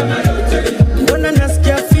 mbona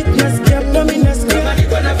nasikia fit, nasikia kwa mi nasikia,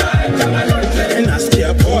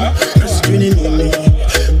 nasikia poa, nasijui ni nini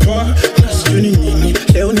poa, nasijui ni nini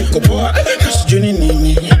leo niko poa, nasijui ni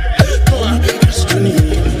nini poa, nasijui ni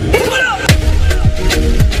nini.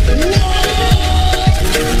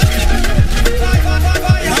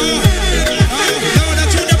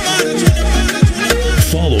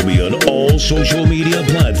 Follow me on all social media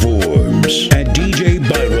platforms at DJ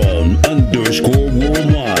BYRON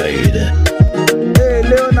 _worldwide. Hey,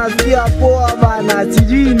 leo nasikia poa bana,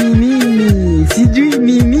 sijui ni nini, sijui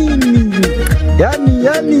ni nini. Yani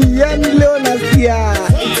leo nasikia.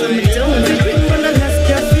 mbona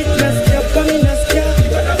nasikia fit, nasikia kwa mi nasikia,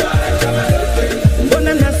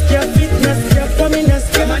 mbona nasikia fit, nasikia kwa mi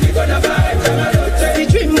nasikia,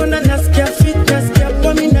 sijui mbona nasikia fit, nasikia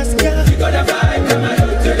kwa mi nasikia,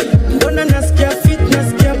 mbona nasikia fit,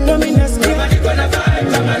 nasikia kwa mi nasikia,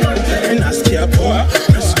 Nasikia poa,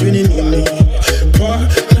 nasijui ni nini poa,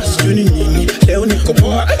 nasijui ni nini leo niko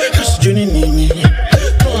poa, nasijui ni nini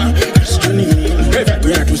poa, nasijui ni nini.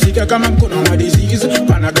 Wewe tusika kama mkono wa disease,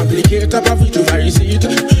 pana complicate hapa vitu visit,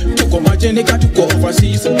 tuko majenika tuko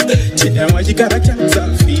overseas, chini maji karacha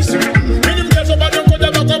selfies. Mimi mchezo bado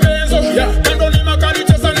ngoja bako benzo, yeah, kando ni makali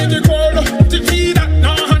chesa ni kikolo, tikida na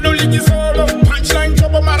handle ligi solo, punchline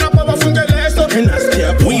chopo marapa wafunge leso.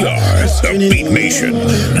 Nasikia poa, We are the Beat Nation.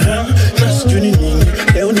 nasijui ni nini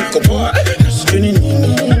leo niko poa, nasijui ni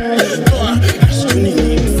nini poa, nasijui ni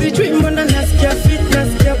nini. sijui mbona nasikia fit,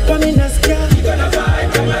 nasikia kwa mi nasikia,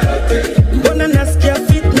 mbona nasikia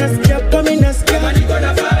fit, nasikia kwa mi nasikia,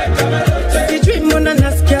 sijui mbona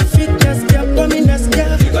nasikia fit, nasikia kwa mi nasikia,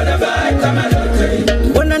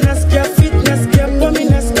 mbona nasikia fit, nasikia kwa mi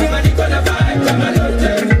nasikia,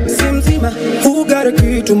 si mzima ugare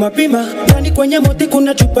kitu mapima, ndani kwenye moti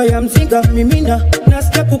kuna chupa ya mzinga mimina,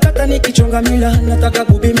 nasikia kukata nikichonga mila, nataka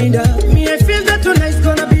kubiminda. Me I feel that tonight's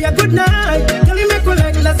gonna be a good night, girl you make me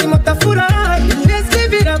like lazima utafurahi, let's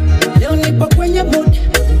give it up, leo nipo kwenye mood,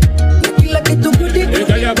 kila kitu good.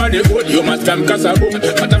 Tell your body good, you must come kasa good.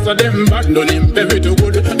 But after them bad, don't nimpe vitu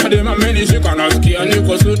good. Ade mameni shika nasikia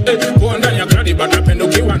niko suit. Kwa ndani ya kradi but napenda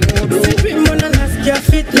ukiwa nudu. Sijui mbona nasikia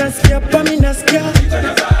fit, nasikia kwa mi nasikia,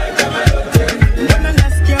 mbona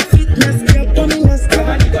nasikia fit, nasikia kwa mi nasikia,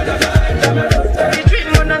 sijui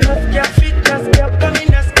mbona nasikia fit, nasikia kwa mi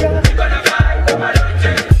nasikia,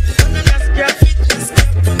 mbona nasikia fit, nasikia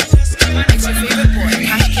kwa mi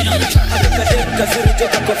nasikia. Kazuri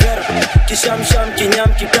toka kwa vera, kishamsham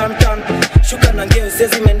kinyam kitamtam, shuka na ngeo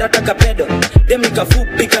sezi menda taka pedo, demi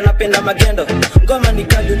kafupi kanapenda magendo, ngoma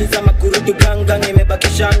nikaliuliza makurutu gangang, imebaki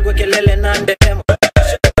shangwe kelele na nderemo,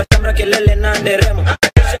 tamra kelele na nderemo,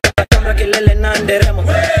 tamra kelele na nderemo,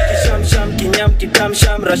 kishamsham kinyam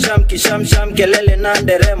kitamsham rasham kishamsham kelele na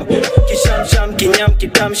nderemo, kishamsham kinyam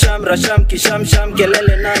kitamsham rasham kishamsham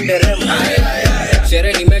kelele na nderemo.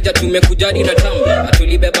 Sherehe ni Mejja tumekujadi na tamba,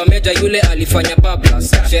 tulibeba Mejja yule alifanya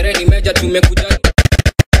bablas. Sherehe ni Mejja tumekujadi,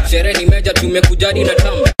 sherehe ni Mejja tumekujadi na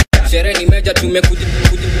tamba, sherehe ni Mejja tumekujadi,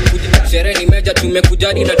 sherehe ni Mejja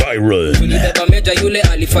tumekujadi na BYRON. Tulibeba Mejja yule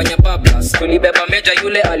alifanya bablas, tulibeba Mejja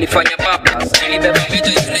yule alifanya bablas, tulibeba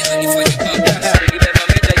Mejja yule alifanya bablas, tulibeba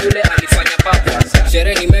Mejja yule alifanya bablas.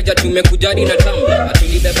 Sherehe ni Mejja tumekujadi na tamba.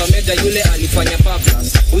 Tulibeba Mejja yule alifanya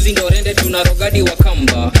pablas. Uzi ndo rende tunarogadi wa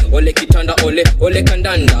kamba. Ole kitanda ole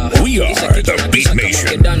kandanda. We are the Beat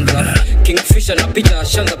Nation. Kingfisher na picha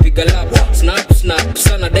ashanga piga lap. Snap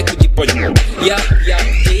sana dai kujiponya. Ya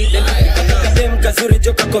Dem kazuri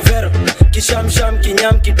joka kovero. Kishamsham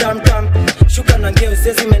kinyam kitamtam. Shuka na ngeo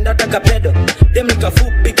sezi mendata kapedo. Dem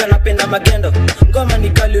nikafupi kanapenda magendo. Ngoma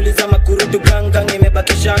nikaliuliza makurutu gangang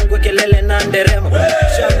imebaki shangwe kelele na nderemo.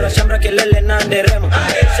 Shamra kelele na nderemo.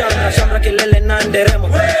 Shamra kelele na nderemo.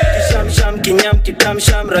 Kishamsham kinyam kitam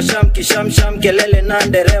shamra sham kishamsham kelele na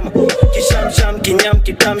nderemo. Kishamsham kinyam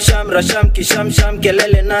kitam shamra sham kishamsham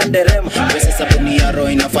kelele na nderemo. Pesa sabuni ya roho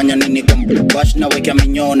inafanya nini kwa bash na weka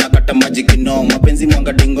minyo na kata maji kino. Mapenzi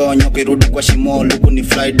mwanga dingonyo kirudi kwa shimo luku ni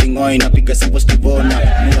fly dingo inapiga sipo stivona.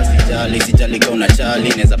 Mua sijali kama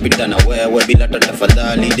unachali neza pita na wewe bila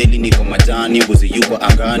tafadhali. Daily niko majani mbuzi yuko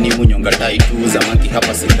angani munyonga tai tu zamaki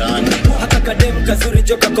hapa sindani. Haka kadem kazuri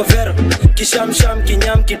joka kovero. Kishamsham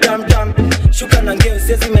kinyam kitamtam. Shuka na ngeo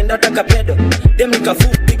sezi mendata kapedo. Dem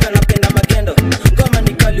nikafupi kanapenda magendo. Ngoma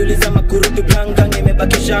nikaliuliza makurutu gangang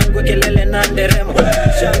imebaki shangwe kelele na nderemo.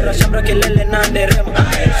 Shamra kelele na nderemo.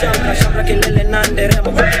 Shamra kelele na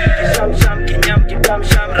nderemo. Kishamsham kinyam kitam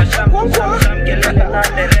shamra sham kelele na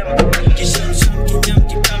nderemo. Kishamsham kinyam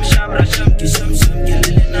kitam shamra sham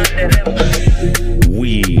kelele na nderemo.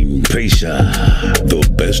 Pesa, the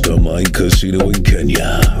best online casino in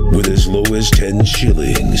Kenya, with as low as 10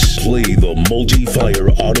 shillings. Play the multi-fire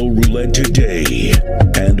auto roulette today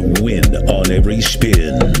and win on every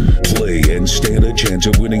spin. Play and stand a chance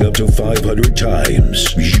of winning up to 500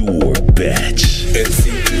 times your bet.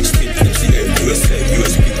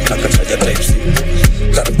 Nakachaja type C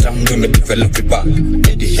Karatangu imedevelop vipa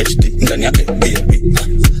ADHD ndani ya ABB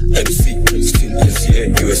MC, still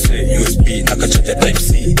NCA, USA, USB Nakachaja type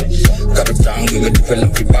C Karatangu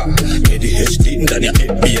imedevelop vipa ADHD ndani ya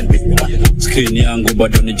ABB. Screen yangu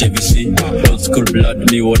bado ni JVC. Old school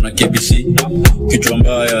blood ni wana KBC. Kichwa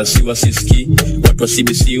mbaya siwa siski. Watu wa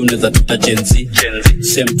CBC unaweza tuta Gen Z.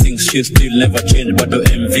 Same things she still never change. Bado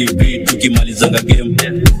MVP tukimalizanga game.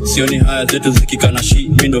 Sioni haya zetu zikikana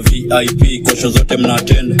shi. Mindo VIP kwa show zote mna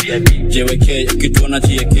attend. JWK kituona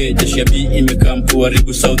GK. Jeshi ya B imekaa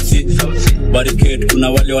mkuharibu South C. Barricade kuna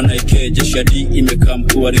wale wanaike. Jeshi ya D imekaa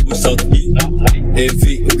mkuharibu South B.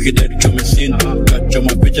 AV ukidai tuchomesin.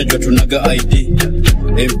 Kachoma picha jua tunaga ID.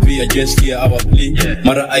 MP ya JSK our plea.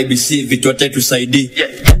 Mara IBC vitu watai tusaidi.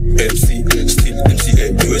 MC, still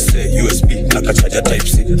NCA, USA, USB Nakachaja type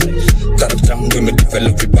C Karatangu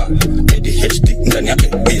imedevelop vipa ADHD ndani ya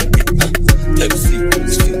ABB. MC,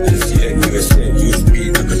 still NCA, USA, USB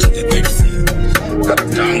Nakachaja type C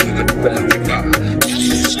Karatangu imedevelop vipa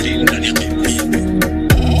ADHD ndani ya ABB.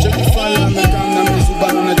 Chekifala mekanga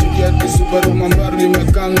mizubana na cheketi Subaru mambaru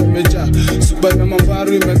imekanga meja. Subaru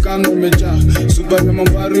mambaru imekanga meja. Subaru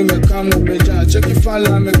mambaru imekanga meja.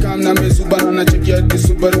 Chekifala mekanga mizubana na cheketi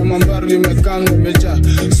Subaru mambaru imekanga meja.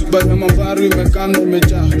 Subaru mambaru imekanga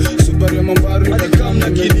meja. Subaru mambaru imekanga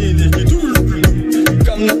kinini kidulu.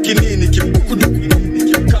 Kamna kinini kibukudu.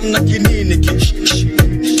 Kamna kinini kish.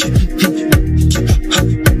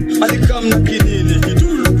 Ali kamna kinini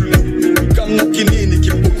kidulu. Kamna kinini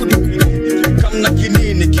kibukudu. Kamna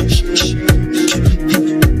kinini kish.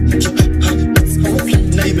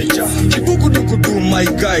 Na imeja kibukudu my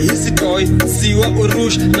guy hisi toy siwa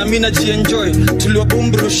urush na mina jienjoy tuliwa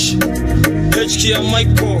bumbrush HK ya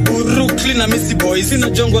Michael Urukli na Missy Boy. Sina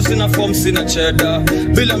jongo, sina form, sina cheddar.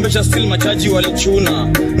 Bila mbesha still machaji walichuna.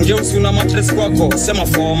 Ngeusi una matres kwako, sema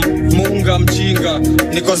form. Munga mjinga,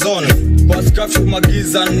 niko zone. Boss curfew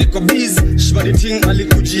magiza, niko biz. Shbadi ting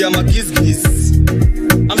alikujia magizgiz.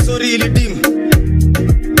 I'm sorry ilidim.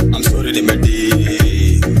 I'm sorry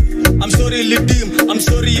limedim. I'm sorry ilidim. I'm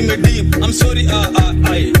sorry imedim. I'm sorry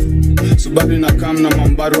ai. Subaru na kam na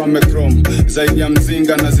mambaru wamekrom. Zaidi ya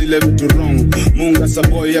mzinga na zile vitu wrong. Munga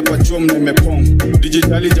saboy ya pachom nimepong.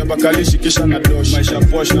 Digitali jabakali shikisha na dosh. Maisha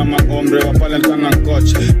posh na maomre wapalenta na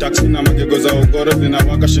coach. Taxi na magego za ugoro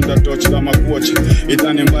zinawaka shinda touch kama coach.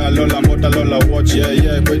 Itani mbaya lola mbota lola watch.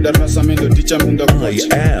 Yeah kwa darasa mindo teacher mindo coach.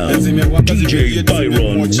 DJ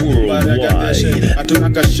BYRON Worldwide. Atuna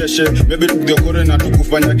kasheshe baby tukdiokore na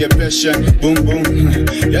tukufanya gepeshe. Boom boom.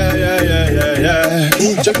 Yeah.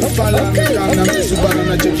 Check fala mekana Subaru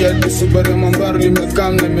na cheketi Subaru mambaru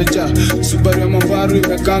imekam na meja. Subaru mambaru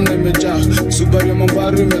imekam na meja. Subaru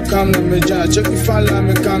mambaru imekam na meja. Check fala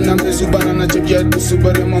mekam na Subaru na cheketi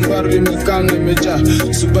Subaru mambaru imekam na meja.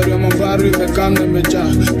 Subaru mambaru imekam na meja.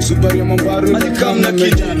 Subaru mambaru imekam na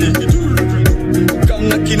meja. Kam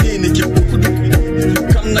na kinini kibukudu.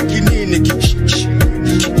 Kam na kinini kish.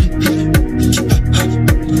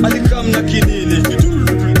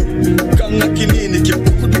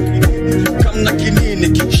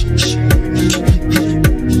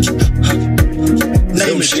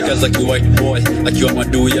 alianza ki white boy akiwa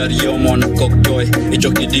maduu ya riomo na cocktoy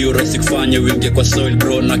hicho kidiu rahisi kufanye winge kwa soil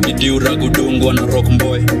bro na kidiu ragudungwa na rock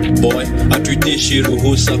boy hatuitishi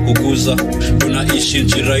ruhusa kuguza tunaishi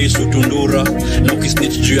nchi rais utundura na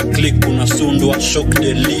ukisnitch juu ya click unasundwa shock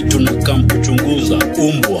deli tunakam kuchunguza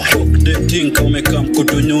umbwa shock dating kama umekam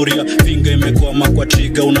kutunyuria finga imekwama kwa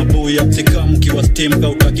trigger unabuya sikam kiwa steam ka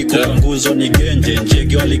utaki kupanguzwa ni genje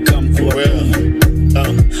njege walikam kwa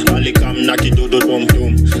alikam na kidudu dum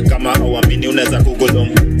kama hawamini unaweza kugulum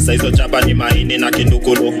saizo chaba ni maini na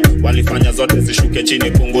kindukulu walifanya zote zishuke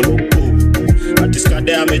chini kungulu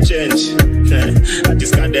atiskade amechange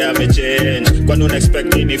atiskade amechange kwani una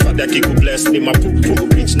expect nini father kikubless ni mapupu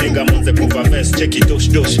bitch nigga mwanze kuva vest check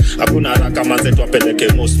it dosh hakuna haraka manze tuapeleke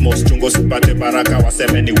most chungo sipate baraka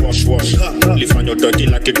waseme ni wash lifanya to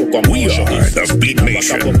kila kitu kwa mwisho the beat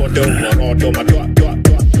nation popote umoroto matwa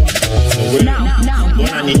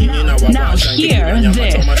Now hear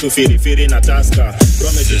this. Tufirifiri na taska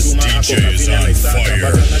Prometituma hapo kazini anaisaka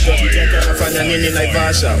Batana jokiteke nafanya nini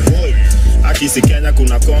naivasha Akisi Kenya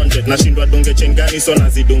kuna content nashindwa dunge chengani so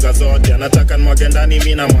nazidunga zote anataka nwage ndani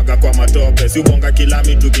mina mwaga kwa matope si ubonga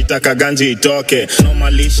kilami tukitaka ganji itoke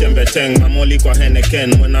normally shembeteng mamoli kwa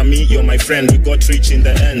Henneken when me you're my friend we got rich in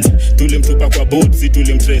the end tulimtupa kwa boot si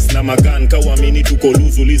tulimtrace na magan kawamini tuko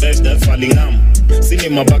luzu liza falling am sini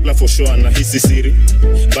mabagla for sure na hisi siri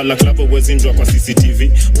bala klapo wezinjwa kwa CCTV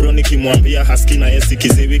bro nikimwambia haski na yesi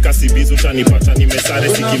kiziwi kasibizu tanipata nimesare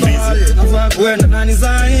sikimbizi nafaa kwenda nani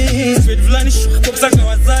zai sweet flani shukopsa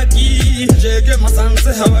Kawasaki jege masanse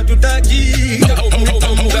hawatutaki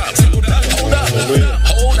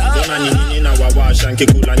mbona nyinyi na wawasha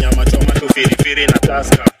nkikula nyama choma tufirifiri na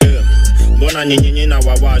taska mbona nyinyi na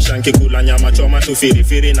wawasha nkikula nyama choma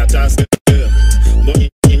tufirifiri na taska mbona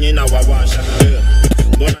nyinyi na wawasha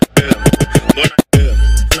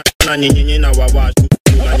mbona nyinyi na wawasha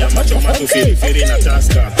kula nyama choma tufirifiri na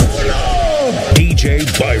taska DJ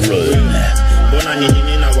BYRON mbona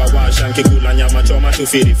nyinyi na wawasha nkikula nyama choma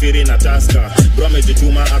tufirifiri na taska bro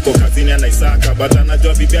amejituma ako kazini anaisaka but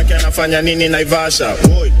anajua bibi yake anafanya nini naivasha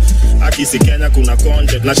akisi Kenya kuna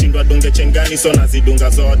content nashindwa dunge chengani so nazidunga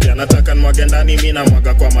zote anataka nwage ndani mina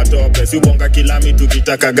mwaga kwa matope si ubonga kilami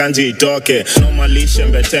tukitaka ganji itoke normally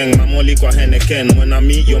shembeteng mamoli kwa Henneken when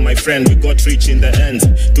me you're my friend we got rich in the end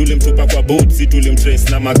tulimtupa kwa boot si tulimtrace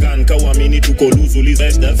na magan kawamini tuko luzu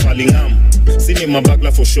liza falling am sini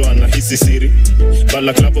mabagla for sure na hisi siri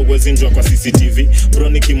bala klapo wezinjwa kwa CCTV bro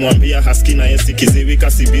nikimwambia haski na yesi kiziwi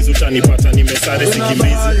kasibizu tanipata nimesare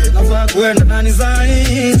sikimbizi nafaa kwenda nani zai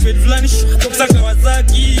sweet flani shukopsa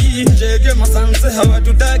Kawasaki jege masanse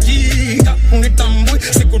hawatutaki unitambui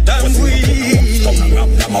sikutambui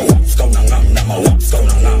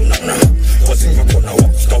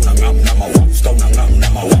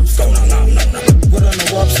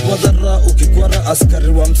wadhara ukikwara askari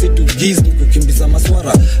wa msitu gizni kukimbiza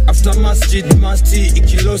maswara after masjid masti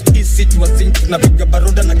ikilost isit wazinti na piga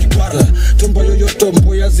baroda na kikwara tombo yoyo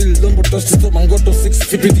tombo ya zilombo tosti mangoto 6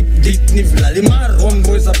 feet deep ni vilalimar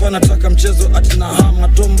homeboys hapa nataka mchezo ati na hama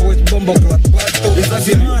tomboys bombo clap bato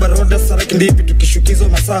vizazi baroda saraki ndipi tukishukizo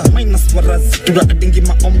masaa minus warazi tunadingi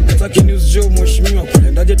maombe taki news show mheshimiwa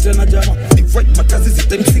kulendaje tena jama divide makazi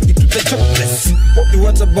zitemsingi tutechokless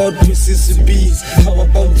what about PCCBs how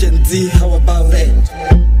about Gen Z how about it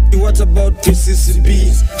what about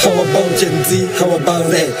PCCBs how about Gen Z how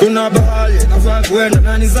about it kuna bahali nafaa kwenda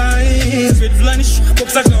nani zai sweet flani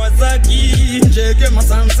shukopsa Kawasaki jege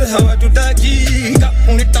masanse hawatutaki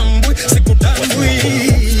unitambui sikutambui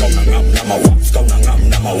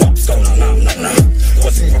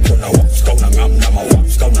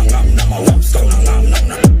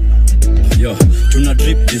yo tuna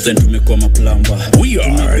drip design tumekuwa maplamba we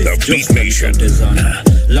are the beat nation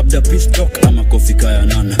labda pistok ama kofika ya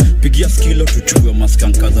nana pigia skilo tuchukue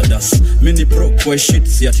maskanka za das mini pro kwa shit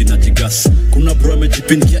si ati na jigas kuna bro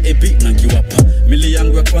amejipindia ebi na ngiwapa mili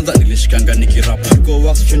yangu ya kwanza nilishikanga nikirap go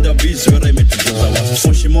wax chinda beats wera imetujaza was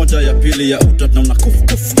moshi moja ya pili ya utat na unakuf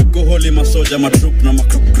go holi masoja matrup na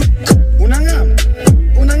makruk unangam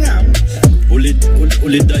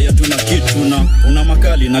ulidaya tuna kitu na una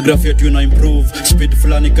makali na graph yetu ina improve speed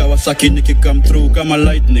fulani Kawasaki nikikam through kama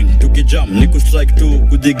lightning tukijam niku strike tu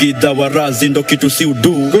kudigida warazi ndo kitu si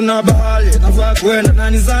udu kuna bahali nafaa kwenda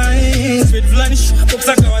nani zai speed fulani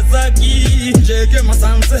shukopsa Kawasaki jege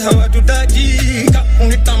masanse hawatutaki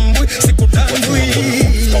unitambui sikutambui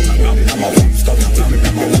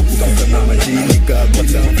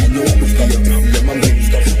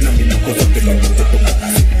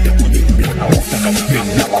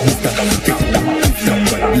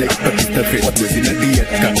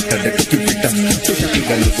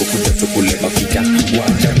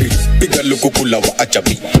Wacha lukukula wa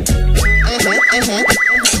ajabi.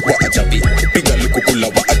 Wa ajabi, piga lukukula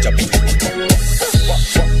wa ajabi.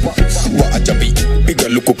 Wa ajabi, piga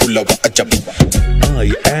lukukula wa ajabi.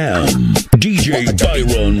 I am DJ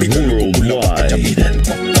BYRON Worldwide.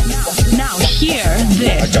 Now hear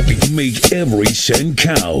this. Make every cent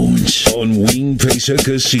count on Wing Pesa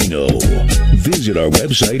Casino. Visit our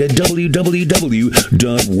website at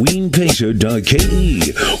www.wingpesa.ke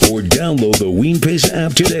or download the Wing Pesa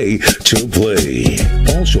app today to play.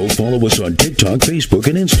 Also follow us on TikTok, Facebook,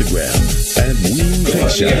 and Instagram at Wing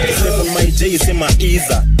Pesa.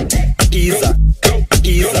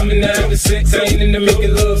 Coming down to 6, ain't in the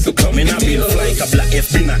making love, so come in. I be fly, kabla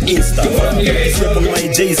FB na Insta. Flip on my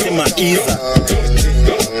J's in my ear.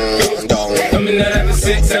 Coming down to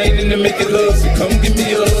 6, ain't in the making love, so come give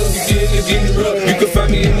me a hug. You get it rough, you can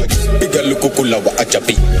find me in the Piga lukukula wa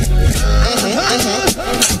ajabi.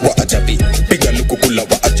 Wa ajabi, piga lukukula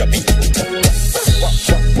wa ajabi.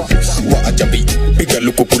 Wa ajabi, piga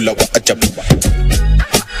lukukula wa ajabi.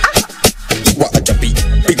 Wa ajabi,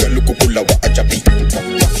 piga lukukula wa ajabi.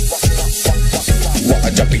 Wa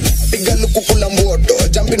ajabi, piga lukukula moto,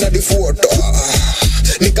 jumping at the photo.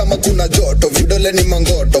 Ni kama kuna joto, vidole ni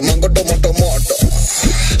mangoto, mangoto moto moto.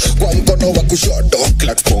 Kwa mkono wa kushoto,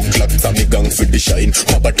 clack pong clack za migang for the shine.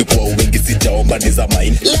 Mabati kwa wengi sijaomba ni za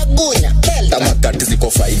mine. Lagunya, delta makati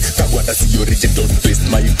ziko fine. Kagwanda si origin, don't waste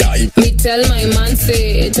my time. Me tell my man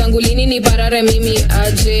say, tangulini ni barare mimi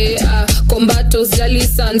aje. Kombato jali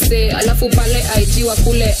sanse, alafu pale IG wa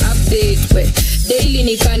kule update we. Daily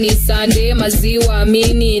ni kanisande, maziwa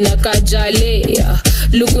mini na kajale.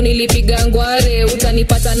 Luku nilipiga ngware,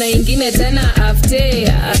 utanipata na ingine tena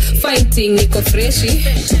after. Fighting niko freshi,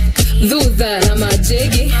 dhudha na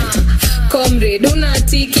majegi. Comrade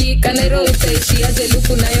unatiki, kanero utaishi aje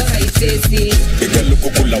luku nayo haitezi. Piga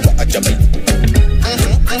lukukula wa ajabi.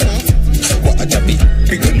 Wa ajabi,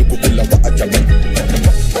 piga lukukula wa ajabi.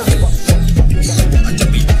 Wa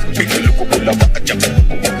ajabi, piga lukukula wa ajabi.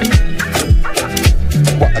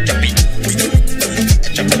 Wa ajabi, piga lukukula wa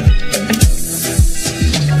ajabi.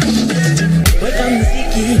 Weka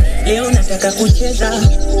muziki, leo nataka kucheza.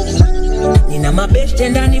 Nina mabeste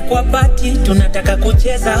ndani kwa party, tunataka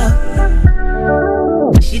kucheza.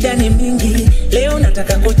 Shida ni mingi, leo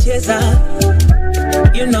nataka kucheza.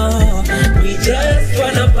 You know, we just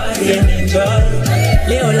wanna party and enjoy.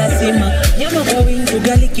 Leo lazima nyama kwa wingi,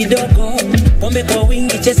 ugali kidogo, pombe kwa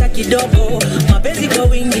wingi, chesa kidogo, mapenzi kwa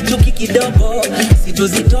wingi, chuki kidogo,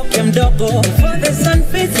 situzitoke mdogo. For the sun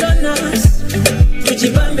fits on us,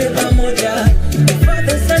 tujibambe pamoja. For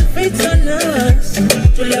the sun fits on us,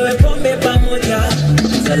 tulewe pombe pamoja.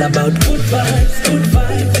 It's all about good vibes,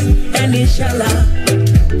 and inshallah.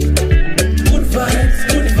 Good vibes,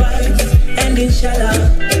 and inshallah.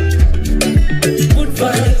 Good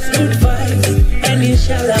vibes, and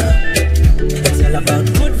inshallah. It's all about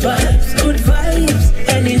good vibes,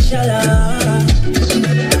 and inshallah.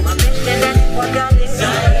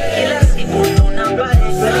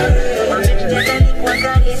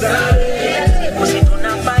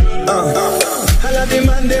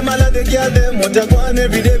 What I want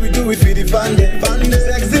every day we do it for the fun day.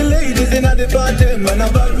 Sexy ladies in the party, man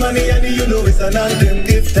about money and you know it's an anthem.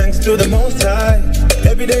 Give thanks to the Most High.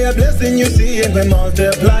 Every day a blessing you see and we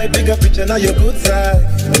multiply. Bigger picture now your good side.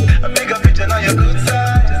 A bigger picture now your good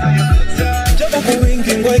side. Jump up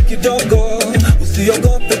wingi ngoi kidogo,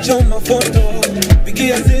 usiogope choma photo.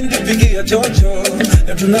 Pigia Cindy, pigia Jojo,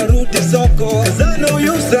 na tunarudi soko. 'Cause I know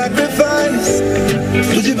you sacrifice,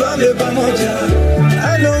 tujibambe pamoja.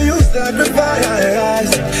 I know you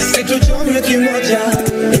sacrifice, situchome kimoja.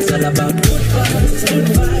 It's all about good vibes,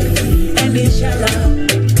 and inshallah.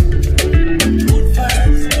 Good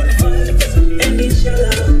vibes, and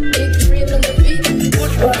inshallah. Big thrill on the beat.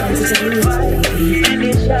 Good vibes, and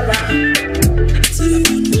inshallah. It's all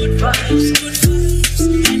about good vibes,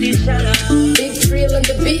 and inshallah. Big thrill on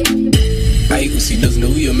the beat. Ai usidozno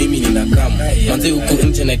huyo mimi ninakam. Manze huko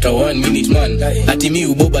nje naitwa 1 minute man. Ati mi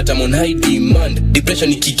uboba tamon high demand.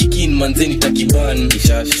 Depression ikikikin manze nitakiban.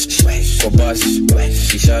 Kishash, kobash,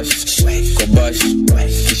 kishash, kobash,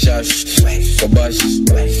 kishash, kobash,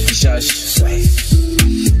 kishash.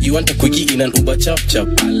 You want a quickie in an Uber chap chap.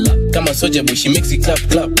 Kama soja boy she makes it clap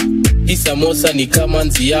clap. Hii samosa ni kama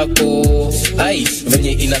nzi yako. Ai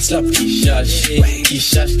venye ina slap kishash,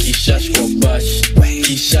 kishash, kishash, kobash,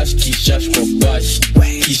 kishash, kishash, kobash,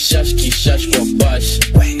 kishash, kishash, kobash,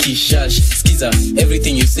 kishash. Skiza,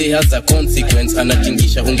 everything you say has a consequence.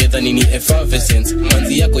 Anatingisha ungedhani ni effervescence.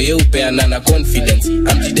 Manzi yako yeupeana na confidence.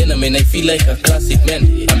 Amjidena man I feel like a classic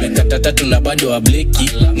man. Amekata tatu na bado ableki.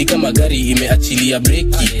 Ni kama gari imeachilia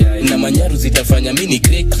breki. Na manyaru zitafanya mini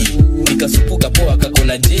kreki. kapika supu kapoa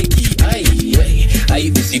kakona jeki.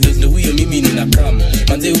 Ai usidozno huyo mimi ninakam.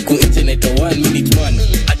 Manze huko nje naita 1 minute man.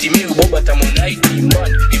 Ati mi uboba tamon ID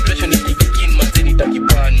man. Depression ikikikin manze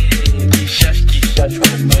nitakipan. Kishash kwa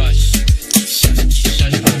bash.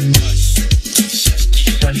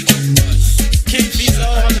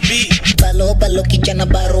 Balo kijana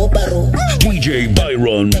baro baro. DJ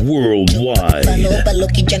BYRON worldwide. Balo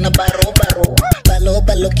kijana baro baro.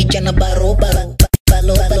 Balo kijana baro baro.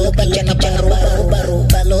 Balo kijana baro baro.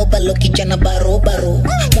 Balo kijana baro baro.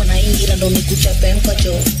 Mwana ingira ndo nikuchape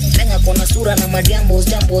mkacho. Tenga kona sura na madiambos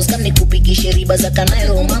jambos. Kama nikupigishe riba za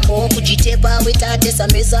kanairo mambo. Kujitepa wetate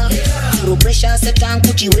sameza. Zero pressure setan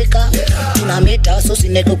kujiweka. Tunameta so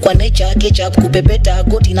sineko kwa nature. Ketchup kupepeta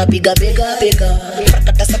goti na piga bega bega.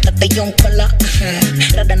 Rakata sakata young pala.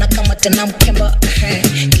 Rada na kama tena mkemba.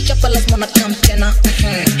 Kichapa lazima na kam tena.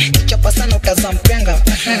 Kichapa sana utazampenga.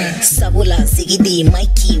 Sabula sigidi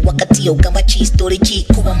Mikey wakati yo gamba chi story chi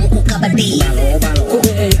kuba muku kabadi.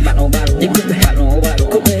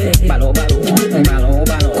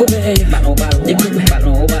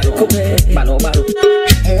 Balo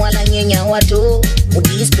mwala nyenya watu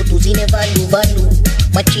udisco tuzine valu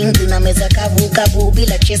machingu na meza kabu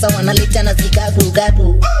bila cheza wanaleta na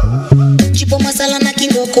zigabu chipo masala na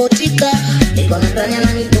kingokotika ikona ndanya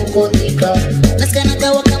na nitokotika nasikana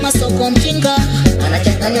gawa kama soko mjinga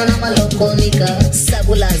anachanganywa na malokonika.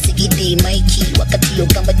 Sabula zigidi Mikey wakati yo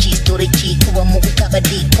kamba chi story chi kuwa mugu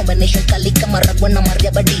kabadi combination kali kama ragwa na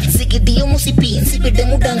mariabadi zigidi yo musipi nsipide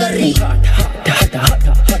mudangari hata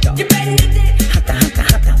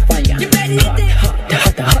fire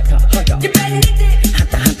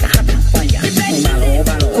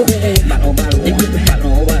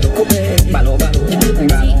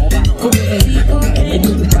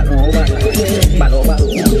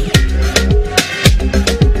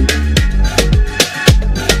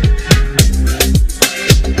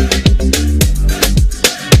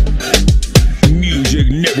Music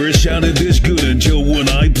never sounded this good until when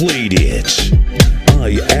I played it.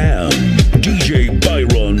 I am DJ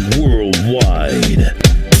BYRON worldwide.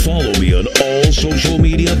 Follow me on all social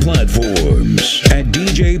media platforms at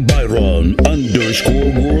DJ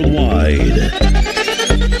BYRON_worldwide.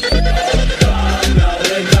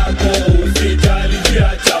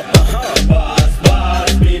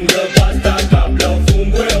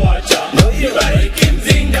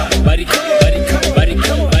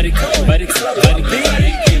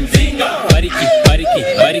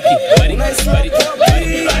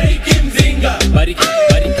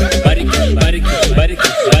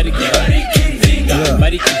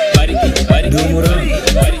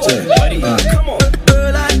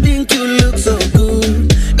 Girl, I think you look so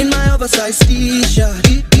good in my oversized t-shirt.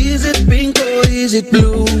 Is it pink or is it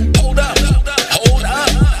blue? Hold up.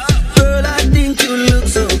 Girl, I think you look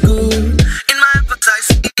so good in my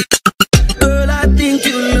oversized t-shirt. Girl, I think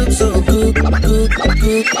you look so good. Girl,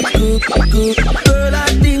 I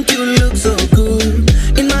think you look so good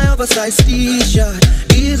in my oversized t-shirt.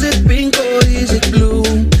 Is it pink or is it blue?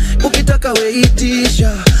 Ukitaka we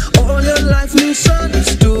t-shirt. All your life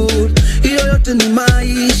misunderstood. Yoyote ni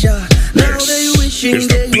maisha. Now they wishing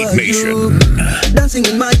they were you. Dancing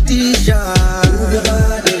in my t-shirt. Move your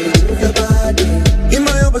body in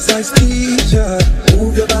my oversized t-shirt.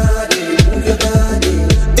 Move your body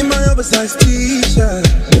in my oversized t-shirt.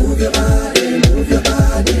 Move your body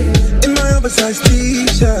in my oversized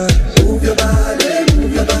t-shirt. Move your body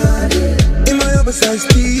in my oversized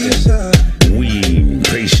t-shirt.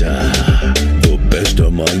 Pesa, the best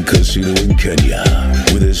online casino in Kenya,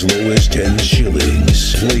 with as low as 10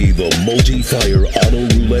 shillings. Play the multi-fire auto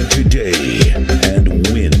roulette today and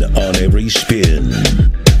win on every spin.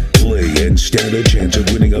 Play and stand a chance of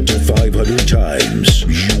winning up to 500 times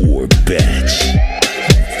your bet.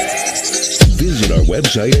 Visit our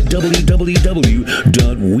website at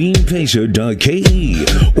www.weenpesa.ke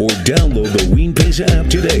or download the WeenPesa app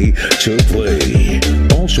today to play.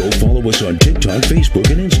 Also follow us on TikTok,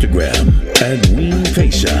 Facebook, and Instagram at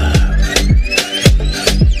WeenPesa.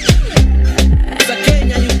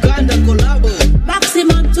 Kenya, Uganda collabo.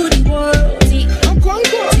 Maximum to the world.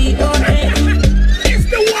 It's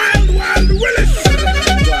the wild Willis.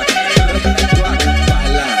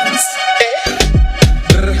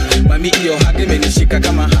 Mami iyo hage menishika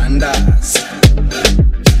kama handas.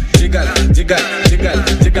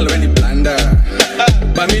 Jiggle when you blunder.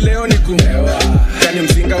 Mami leo ni kuhewa. Kani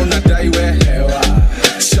mzinga unadai we hewa.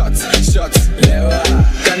 Shots lewa.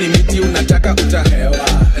 Kani miti unataka utahewa.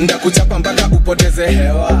 Ndakuchapa mpaka upoteze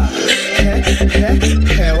hewa.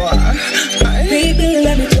 Hewa. Baby,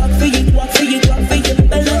 let me talk for you.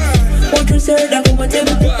 Balance. Won't you say that woman tell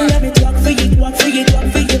me? Let me talk for you.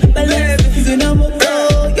 Balance.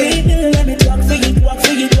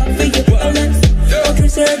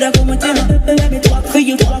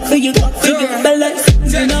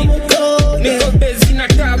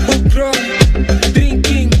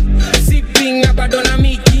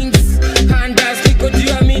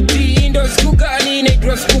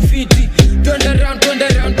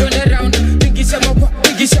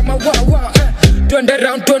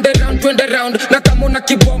 round, twende round. Na kama una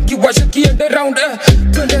kibom kiwasha kiende round.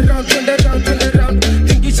 Twende round.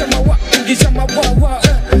 Ingisha mawa.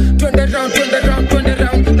 Twende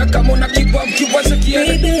round. Na kama una kibom kiwasha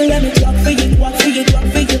kiende. Baby, let me talk for you,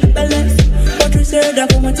 balance. What you said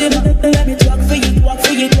that for my table. Let me talk for you,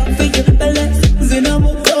 balance.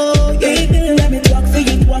 Zinamoko, baby, let me talk for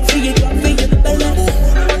you, balance.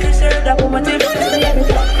 What you said that for my table. Let me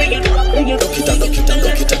talk for you, balance.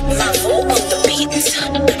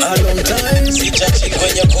 A long time, sija chick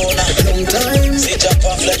when you corner. Long time, sija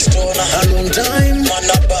puff like stoner. A long time, man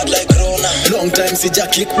not bad like Rona. Long time, sija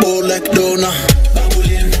kick ball like Donna.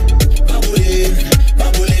 Babbling,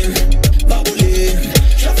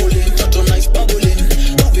 shuffling, toto nice babbling.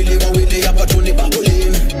 Wawili hapa tuni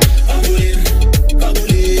babbling,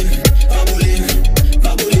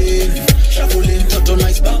 shuffling, toto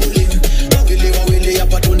nice babbling. Wawili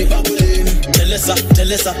hapa tuni babbling.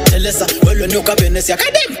 Telesa, well when you come Venecia,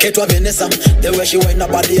 kadem, ketwa Venesa. The way she wind her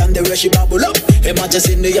body and the way she bubble up.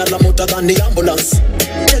 Emergency in the yard, motor than the ambulance.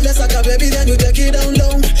 Telesa, baby, then you take it down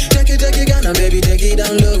low. Take it, Ghana, baby, take it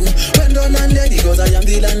down low. When done and lady, cause I am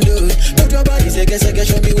the landlord. Put your body, seke,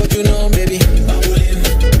 show me what you know, baby. Babbling,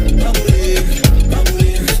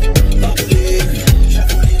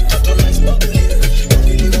 shuffling, toto nice babbling.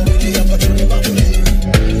 Wawili, hapa tuni babbling.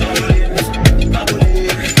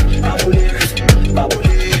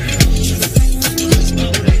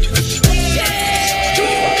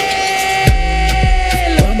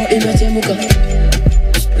 Imechemuka.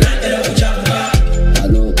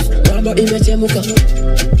 Hello, mambo imechemuka.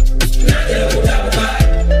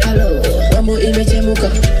 Hello, mambo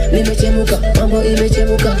imechemuka. Mambo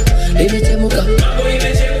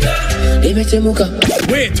imechemuka.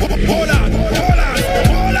 Wait, hold on.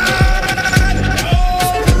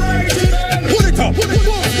 Pull it up.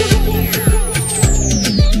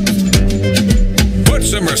 Put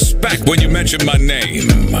some respect when you mention my name.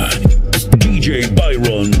 DJ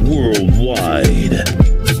BYRON Worldwide.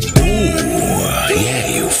 Ooh, yeah,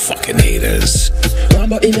 you fucking haters.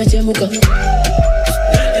 Mambo imechemuka.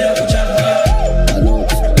 Hello,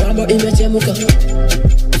 mambo imechemuka.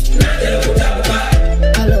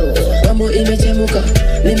 Hello, mambo imechemuka.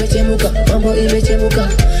 Mambo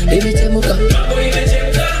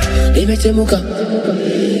imechemuka.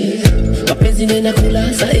 Mapenzi nena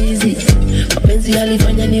kula saa hizi. Mapenzi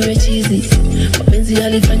alifanya niwe chizi. Mapenzi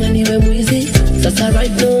alifanya niwe mwizi. Sasa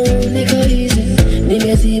right now niko easy.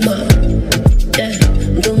 Nimezima, yeah,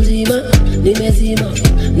 mtu mzima.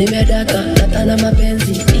 Nimedaka na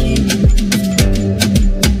mapenzi.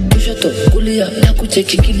 Kushoto kulia na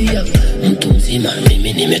kuchekikilia. Mtu mzima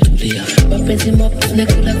mimi nimetulia. Mapenzi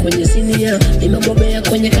nakula kwenye sinia. Nimebobea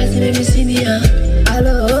kwenye kazi mimi sinia.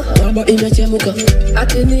 Hello, mambo imechemuka.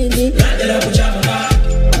 Ati nini?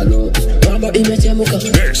 Hello, mambo imechemuka.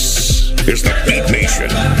 This is the Beat Nation.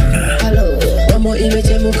 Hello, mambo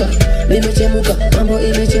imechemuka. Mambo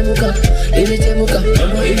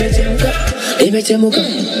imechemuka.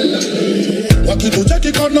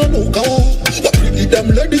 Wakitucheki kana nuka. Wapigi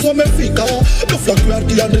them ladies wamefika.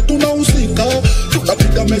 Tuflakuarti ande tunahusika.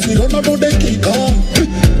 Tunapiga meziro na dodekika.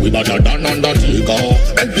 We better than undertaker.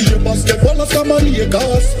 NBA basketballers kama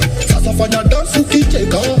Lakers. Sasa fanya dance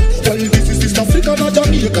ukicheka. Well this is East Africa na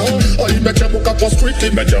Jamaica. Imechemuka kwa street,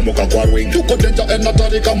 imechemuka kwa ring. Tuko danger and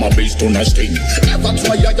natari kama bass tuna sting. Never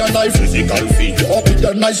try ya knife physical fit. Up with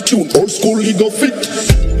a nice tune, old school legal fit.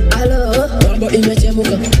 Hello, mambo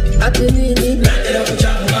imechemuka. Ati nini?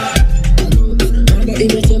 Mambo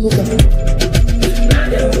imechemuka.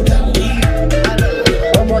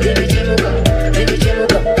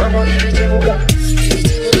 Mambo imechemuka.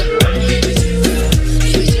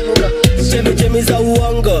 Chemi za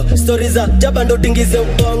uongo, story za jaba ndo tingize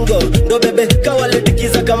ubongo. Ndo bebe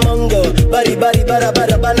kawaletikiza kamongo. Bari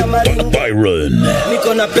barabara bana maringo. BYRON.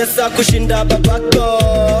 Niko na pesa kushinda babako.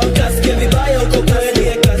 Kasike vibaya uko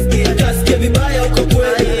kweli. Kasike vibaya uko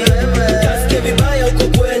kweli. Kasike vibaya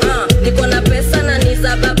uko kweli. Niko na pesa na ni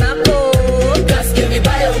za babako. Kasike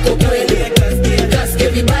vibaya uko kweli. Kasike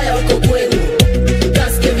vibaya uko kweli.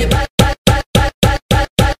 Kasike vibaya.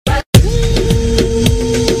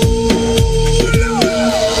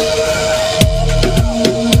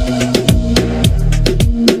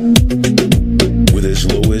 With as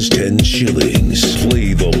low as 10 shillings,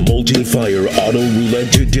 play the multi-fire auto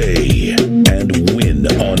roulette today and win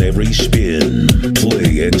on every spin.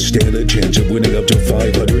 Play and stand a chance of winning up to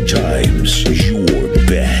 500 times your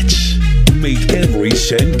bet. Make every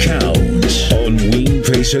cent count on Wing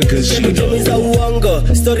Pesa Casino. Za uongo,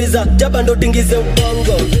 story za jaba ndo tingize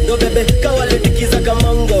ubongo. Ndo bebe kawaletikiza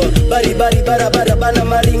kamongo. Bari barabara bana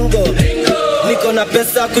maringo. niko na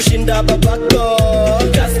pesa kushinda babako.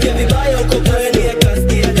 Kasikia vibaya uko kweli,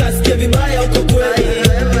 kasikia vibaya uko kweli,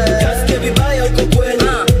 kasikia vibaya uko kweli.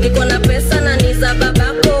 Niko na pesa na ni za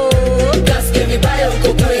babako. Kasikia vibaya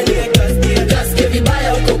uko kweli, kasikia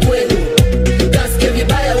vibaya uko kweli, kasikia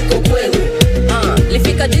vibaya uko kweli.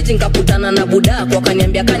 Lifika jiji nikakutana na budako,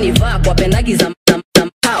 akaniambia kanivaa kwa pendagi za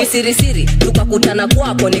kisirisiri, tukakutana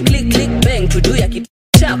kwako, ni click click bang tudu ya kitu.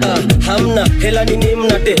 Hamna hela nini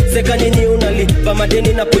mnateseka nyinyi, unalipa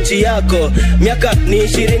madeni na pochi yako. Miaka ni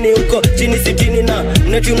 20 huko chini 60 na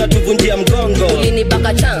mneti unatuvunjia mgongo.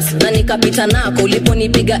 Ulinipaka chance na nikapita nako,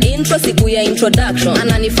 uliponipiga intro siku ya introduction.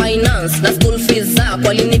 Anani finance na school fees zako,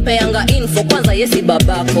 alinipeanga info kwanza yesi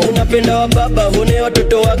babako. Unapenda wa baba, hune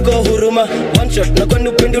watoto wako huruma. One shot na kwani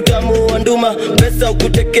upendi utamu wa nduma. Pesa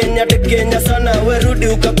ukutekenya tekenya sana, werudi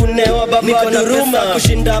ukakunewa baba. Niko na huruma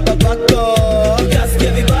kushinda babako.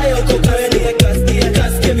 Kasikia vibaya uko kweli,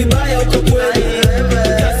 kasikia vibaya uko kweli,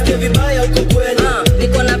 kasikia vibaya uko kweli.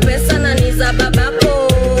 Niko na pesa na ni za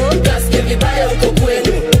babako. Kasikia vibaya uko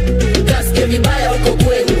kweli, kasikia vibaya uko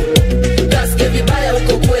kweli, kasikia vibaya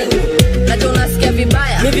uko kweli. Najua unasikia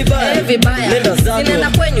vibaya. Ni vibaya, vibaya. Nenda zako. Sinenda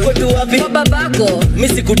kwenyu. Kwetu wapi? Kwa babako. Mimi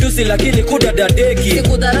sikutusi lakini kudadadeki.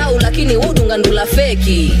 Sikudharau lakini udunga ndula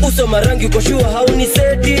feki. Uso marangi uko shua hauni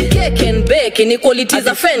seti. Cake and bake ni quality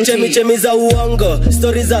za Fenty. Chemi za uongo,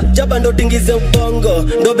 stories za jaba ndo tingize ubongo.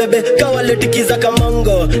 Ndo bebe kawale tikiza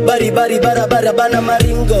kamongo. Bari barabara bana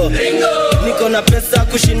maringo. Niko na pesa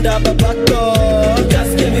kushinda babako.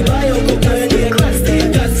 Kasikia vibaya uko kweli,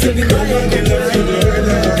 kasikia vibaya uko kweli,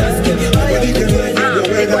 kasikia vibaya uko kweli.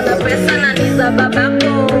 Niko na pesa na ni za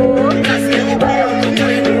babako. Kasikia vibaya uko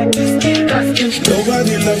kweli.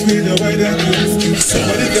 Nobody loves me the way that you.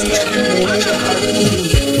 Somebody can love me the way that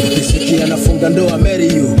you. Nisikia nafunga ndoa, marry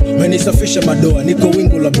you. Menisafisha madoa, niko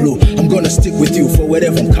wingu la blue. I'm gonna stick with you for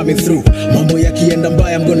wherever I'm coming through. Mambo yakienda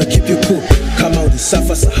mbaya, I'm gonna keep you cool. Kama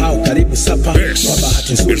ulisafa sahau, karibu sapa. Kwa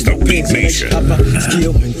bahati nzuri hapa,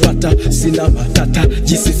 sikio umenipata, sina matata.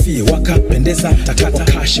 Jisifie wakapendeza, takata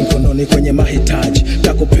cash mkononi kwenye mahitaji.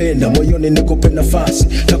 Takupenda moyoni nikupe nafasi,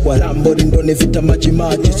 takwa rambo rindoni vita maji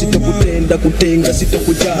maji. Sitokutenda kutenga,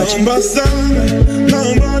 sitokujaji. Naomba sana,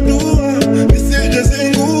 naomba dua, nisije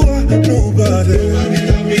zingua. Nobody,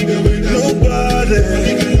 nobody.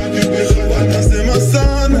 Watasema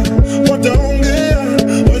sana, wataongea,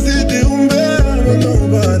 wazidi umbea.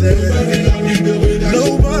 Nobody,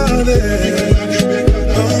 nobody.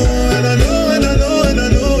 Oh, and I know, and I know, and I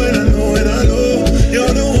know, and I know, and I know,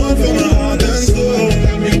 you're the one for my heart and soul.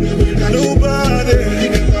 Nobody,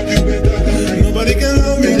 nobody can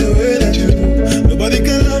love me the way that you do. Nobody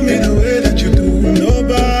can love me the way that you do.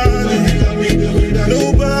 Nobody,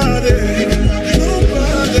 nobody,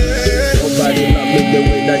 nobody. Nobody love me the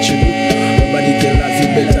way that you do. Nobody can love you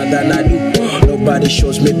better than I do. Nobody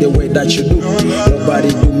shows me the way that you do. Nobody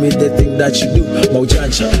do me the thing that you do.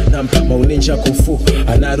 Maujanja, nampa mauninja kufu.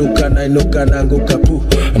 Anaruka na inuka na nguka pu.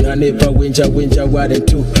 Ananipa winja wale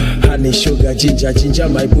tu. Honey sugar ginger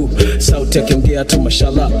my boo. Sauti akiongea tu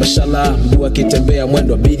mashallah mashallah. Mguu akitembea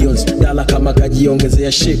mwendo wa billions. Dala kama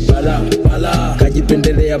kajiongezea shik bala.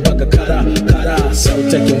 Kajipendelea mpaka kara.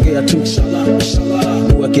 Sauti akiongea tu mashallah mashallah.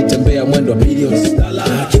 Mguu akitembea mwendo wa billions. Dala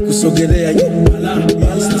akikusogelea bala.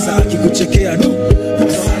 Sasa akikuchekea du.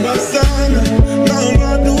 Naomba sana,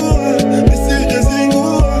 naomba dua, nisije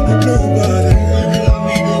zingua. Nobody,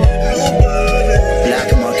 nobody. Black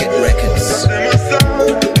Market Records.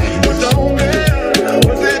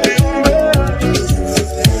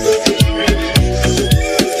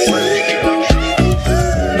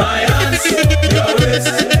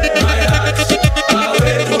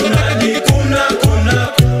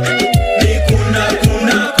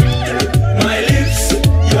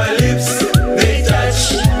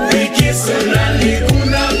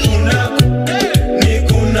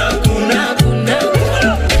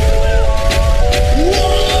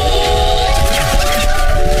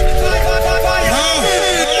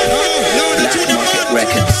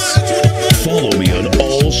 Follow me on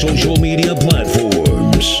all social media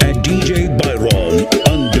platforms at DJ BYRON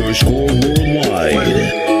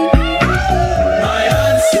 _worldwide.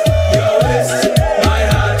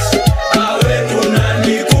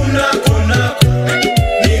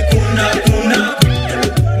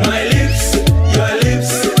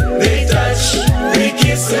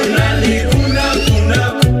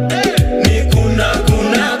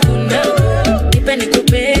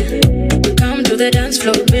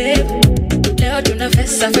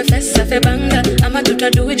 Fessa fe banga ama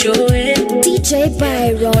tutadu your way. DJ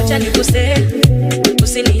BYRON. Wacha nikuse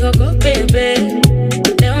usiniogope baby.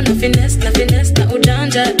 Leo na finesse na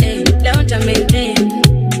ujanja leo nita maintain.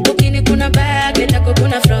 Ukini kuna bag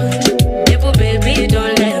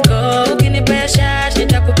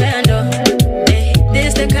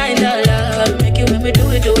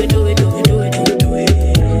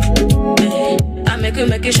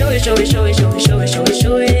show it, show it, show it, show it, show it,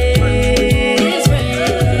 show it.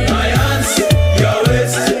 My hands, your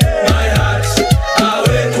waist, my heart.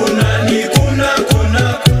 Awe kuna ni kuna kuna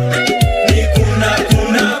ni kuna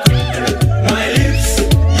kuna. My lips,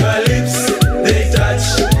 your lips, they touch.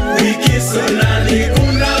 We kiss kuna ni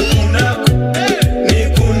kuna kuna ni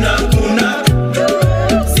kuna kuna.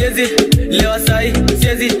 Siezi lewa sai,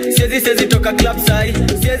 siezi toka club sai,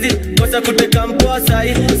 siezi kosa kuteka mpoa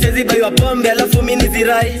sai, siezi baiwa pombe alafu mini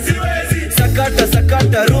zirai.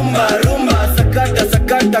 Sakata rumba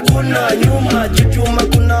sakata kuna nyuma chuchuma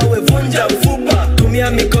kuna wevunja mfupa,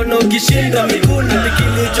 tumia mikono ukishinda miguna.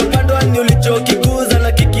 Kilichopandwa ni ulichokikuza,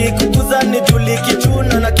 na kikikukuza ni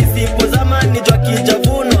tulikichuna, na kisipozama ni jua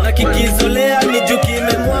kijavuna, na kikizolea ni juu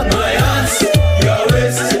kimemwaga. My hands, your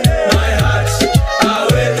waist, my heart.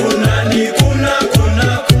 Awe kuna ni kuna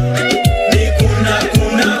kuna ni kuna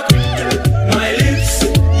kuna. My lips,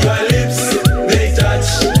 your lips, they touch.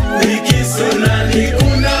 We kiss kuna ni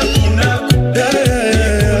kuna kuna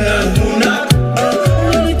kuna kuna.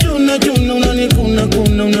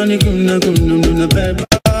 Unani beba,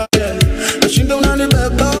 nashinda unani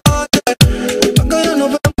beba, mpaka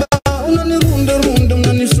Novemba. Unani runda,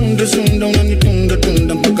 unani sunda, unani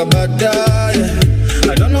tunda mpaka baadaye.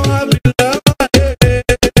 I don't know how to love.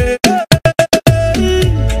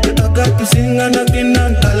 I got to sing and again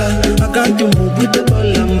and holla. I got to move with the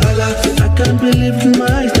ball and holla. I can't believe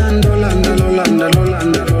my stand. Lola.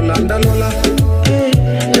 Hey,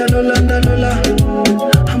 Lola.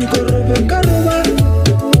 I'm Karuba.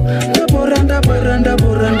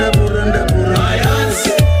 My hands,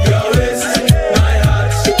 your waist, my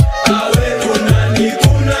heart. Awe kuna ni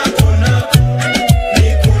kuna kuna ni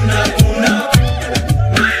kuna kuna.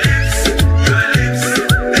 My lips, your lips,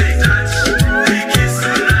 they touch. We kiss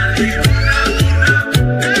kuna ni kuna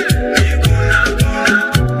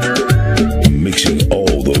kuna mixing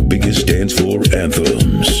all the biggest dance floor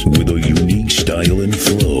anthems with a unique style and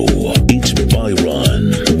flow. It's BYRON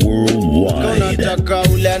worldwide. Unataka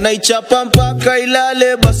ule anaichapa mpaka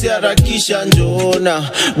ilale, basi harakisha njona.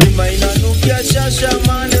 Bima inanukia shasha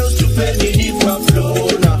mane, utupe nini kwa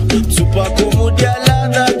flona. Supa kumudia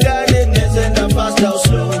ladha gane, nezenda fast au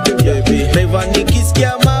slow. Baby, Mejja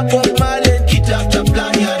nikisikia mapo male, kitafta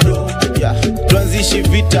plan ya do. Tuanzishi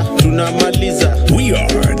vita, tunamaliza. We are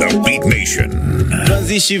the Beat Nation.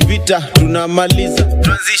 Tuanzishi vita,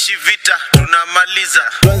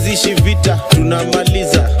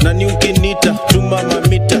 tunamaliza. Na ni ukinita, tuma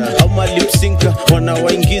mamita. Au malipsinka,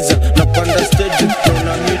 wanawaingiza. Na panda stage,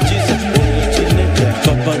 wana miujiza. Wanichineka,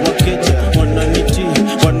 baba wakeja. Wananiti,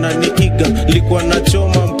 wananiiga. Likuwa na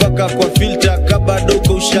choma mpaka kwa filter, kabado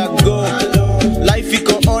kushago. Life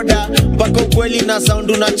iko order, mpaka kweli na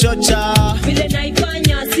sound unachocha. Vile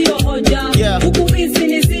naifanya sio hoja, huku hizi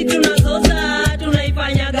ni si tunazoza,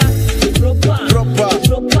 tunaifanyaga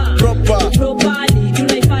properly,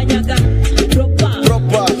 tunaifanyaga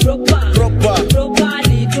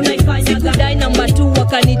properly, tunaifanyaga. Dai number 2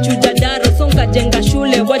 wakanichuja daro, songa jenga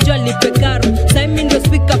shule, wajua lipe karo. Saimi ndo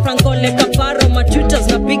speaker Frankole Kaparo, matutas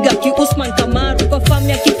napiga ki Usman Kamaru. Kwa fam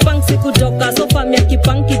ya kipang sikutoka, so fam ya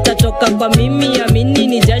kipang kitatoka kwa mimi. Amini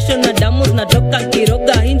ni jasho na damu zinatoka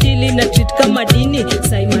kiroga, injili na treat kama dini.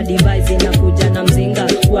 Saima device inakuja na mzinga,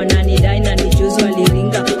 wananidai na nijuzi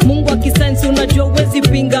waliringa. Mungu akisainsi unajua uwezi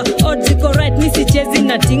pinga, odds ziko right misichezi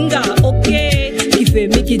na tinga. Okay,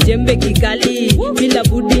 Femi kijembe kikali, bila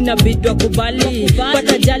budi na bidwa kubali.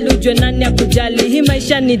 Pata jali ujwe nani ya kujali, hii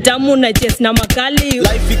maisha ni tamu na chase na makali.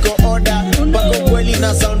 Life iko order, mpaka kweli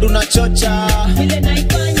na sound unachocha. Vile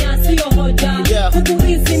naifanya sio hoja, huku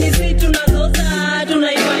hizi ni si tunazoza,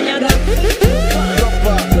 tunaifanyaga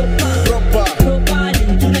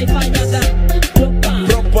properly, tunaifanyaga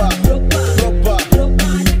proper.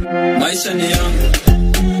 Maisha ni yangu,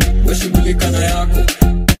 weshughulika na yako.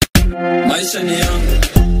 Maisha ni yangu,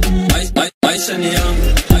 maisha ni yangu,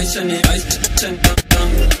 maisha ni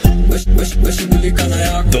weshughulika na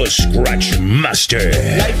yako. The Scratch Master.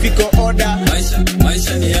 Life iko order,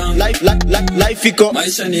 maisha ni yangu. Life iko,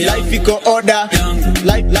 maisha ni yangu. Life iko order,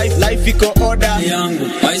 life iko order yangu.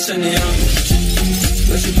 Maisha ni yangu,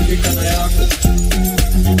 weshughulika na yako.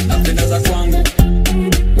 Napenda za kwangu,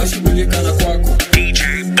 weshughulika na kwako. DJ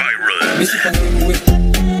BYRON. Misipangwingwe,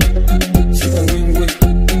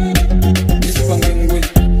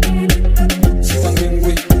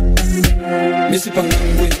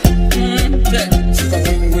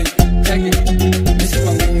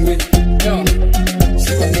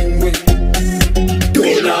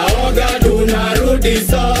 tunaoga tunarudi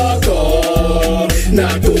soko, na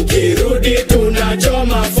tukirudi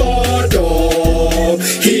tunachoma foto.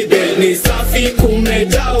 Hibe ni safi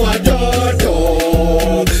kumejaa watoto,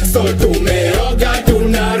 so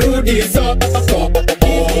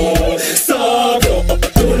Soko,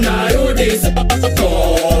 tunarudi soko.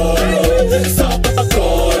 Soko,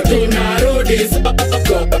 tunarudi soko.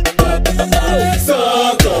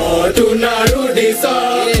 Soko, tunarudi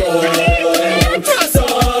soko.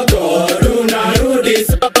 Soko, tunarudi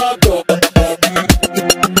soko.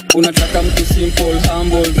 Unataka mtu simple,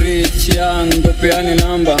 humble, rich, young, ndopeani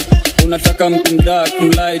namba. Unataka mtu mdark,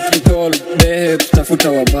 light, tall, babe,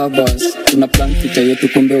 tafuta wa babas. Tuna plan future yetu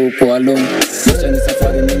kumbe uko alone. Maisha ni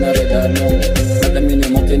safari mina reda alone. Labda mine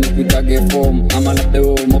moke ni kutage form, ama labda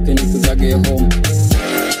wewe moke ni kutage home.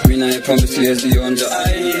 Mina epombe siwezi onja,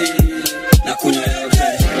 na kunywa yote,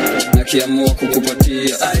 na kiamua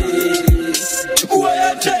kukupatia, chukua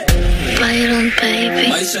yote. BYRON baby.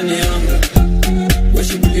 Maisha ni yangu,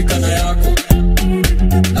 weshughulika na yako,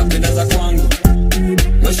 napenda za kwangu,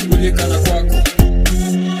 weshughulika na kwako.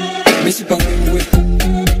 Misipangwingwi,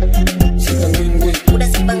 sipangwingwi, Uda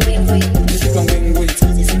sipangwingwi, misipangwingwi,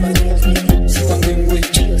 sipangwingwi, sipangwingwi,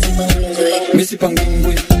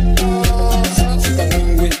 misipangwingwi,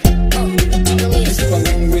 sipangwingwi,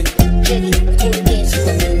 misipangwingwi,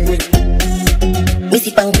 sipangwingwi.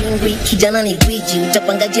 Misipangwingwi, kijana ni gwiji.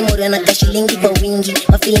 Utapangaji mori na kashilingi kwa wingi.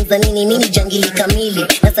 Mafeelings za nini, mini jangili kamili.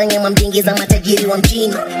 Nasanya mamdingi za matajiri wa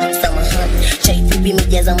mjini. Samahani, chai fupi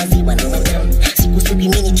mijaza maziwa na matamu. Sikusubi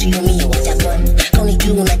mini triumio wajakwana. Kauni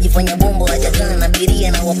juu unajifanya bombo wajakana. Na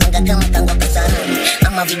biria na wapanga kama kangwa kasarani.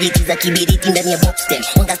 Ama vijiti za kibiriti ndani ya boxten.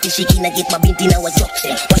 Wanga stishiki na get mabinti na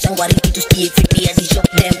wachokten. Washangwariki tusikie fripi ya di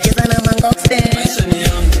shock them. Cheza na mangoxten. Maisha ni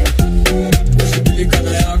yangu, weshughulika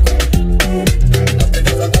na yako,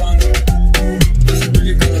 napenda za kwangu,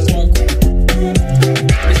 weshughulika na kwako.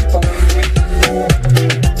 Misipangwingwi,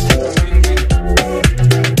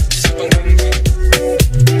 sipangwingwi,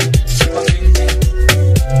 sipangwingwi.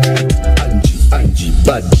 Angie,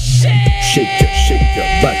 body, shake your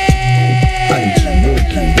body. Angie, know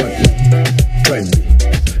you want me.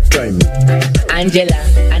 Try me. Angela,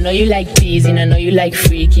 I know you like teasing, I know you like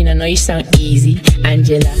freaking, I know you sound easy.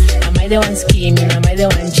 Angela, am I the one scheming, am I the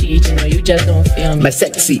one cheating, or you just don't feel me? My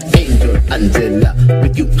sexy angel Angela,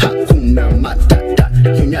 with you hakuna matata.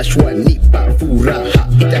 Kinyashwa nipa furaha,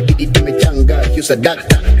 itabidi tumechanga hiyo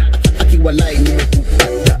sadaka. Akiwalai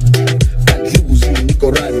nimekupata, can't lose you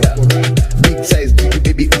niko rada. Big size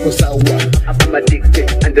baby uko sawa. I'm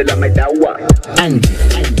addicted, Angela my dawa. Angie,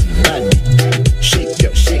 body, shake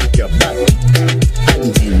your body.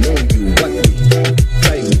 Angie, know you want me.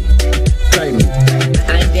 Try me.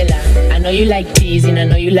 Angela, I know you like teasing, I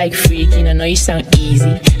know you like freaking, I know you sound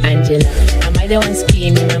easy. Angela, am I the one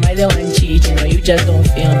scheming, am I the one cheating, or you just don't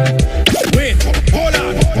feel me? Wait, hold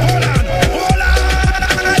on.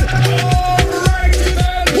 Alright,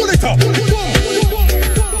 pull it up.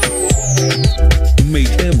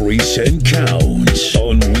 Make every cent count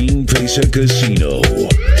on Wing Pesa Casino.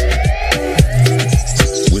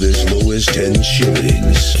 With as low as 10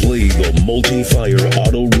 shillings, play the multi-fire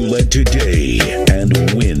auto roulette today and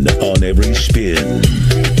win on every spin.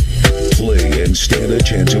 Play and stand a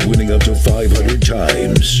chance of winning up to 500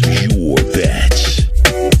 times your bet.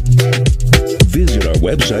 Visit our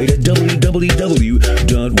website at www.wingpesa.ke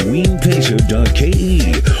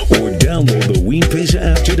or download the Wingpesa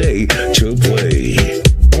app today to play.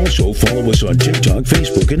 Also follow us on TikTok,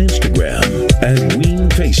 Facebook, and Instagram at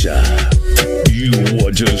Wingpesa. You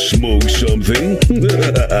want to smoke something?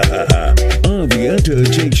 Avieta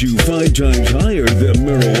takes you 5 times higher than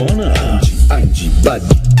marijuana. Angie, body,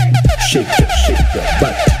 shake your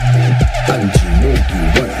body. Angie, know you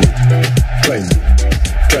want me.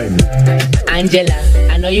 Try me. Angela,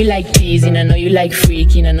 I know you like teasing, I know you like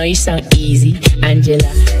freaking, I know you sound easy.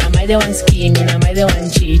 Angela, am I the one scheming, am I the one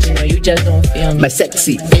cheating, or you just don't feel me? My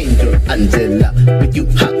sexy angel Angela, with you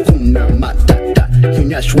hakuna matata.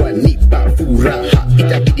 Kinyashwa nipa furaha,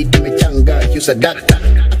 itabidi tumechanga hiyo sadaka.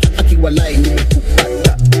 Akiwalai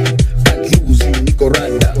nimekupata, can't lose you niko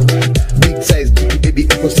rada. Big size baby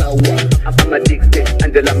uko sawa. I'm addicted,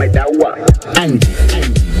 Angela my dawa. Angie,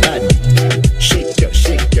 body, shake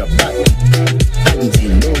your body. Angie,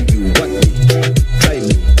 know you want me. Try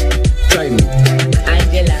me.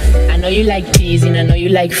 Angela, I know you like teasing, I know you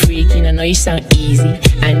like freaking, I know you sound easy.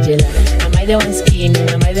 Angela, am I the one scheming,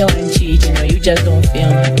 am I the one cheating, or you just don't feel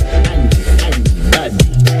me? Angie, body,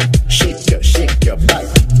 shake your body.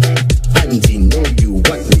 Angie, know you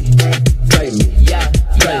want me. Try me.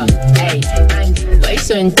 Hey, Angie, why you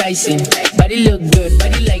so enticing? Body look good,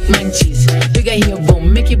 body like munchies. Big got your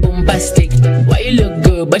boom, make it bombastic. Why you look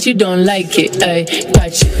good, but you don't like it? Ay,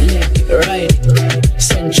 touch it, lick it, ride it.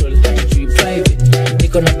 Central, attitude, private. They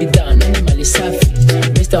gonna be down, animally safi.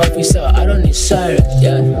 Mr. Officer, I don't need sirens,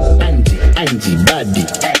 yeah. Angie, body,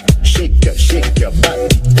 shake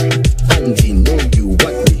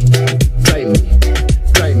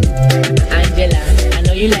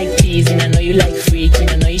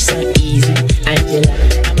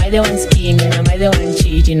one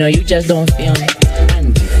cheating, or you just don't feel me.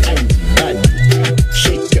 Angie, body,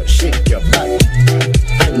 shake your body.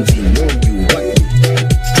 Angie, know you want me.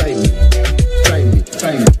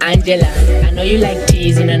 Try me. Angela, I know you like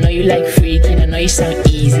teasing, I know you like freaking, I know you sound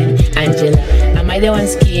easy. Angela, am I the one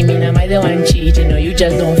scheming, am I the one cheating, or you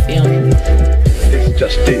just don't feel me? It's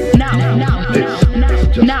just it. Now,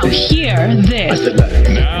 hear this.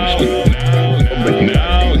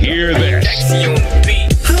 Now, hear this.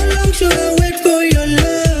 How long should I wait for your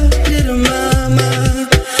love, little mama?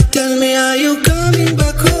 Tell me, are you coming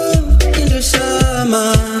back home in the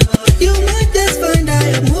summer? You might just find I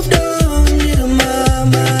have moved on, little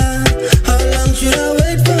mama. How long should I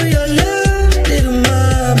wait for your love, little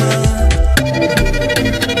mama?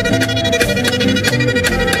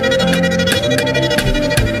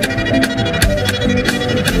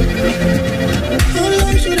 How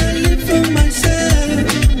long should I live for myself,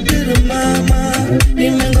 little mama?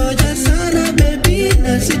 Nimengoja sana baby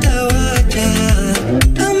na sitawacha.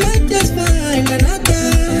 I might just find another,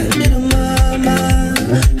 little mama.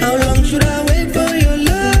 How long should I wait for your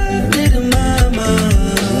love, little mama?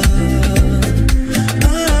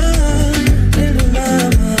 Little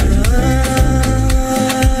mama.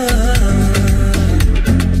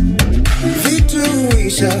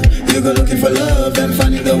 Vituisha, you go looking for love and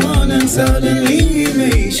finding the one, and suddenly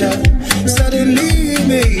Mejja.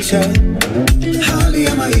 Hali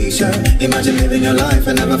ya maisha, imagine living your life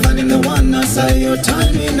and never finding the one. I say your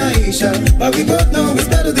time in Aisha, but we both know it's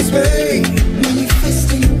better this way.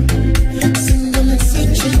 Manifesting, single and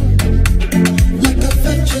searching, like a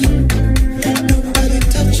virgin, nobody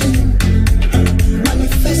touching.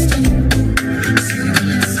 Manifesting, single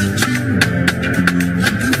and searching,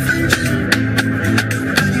 like a virgin.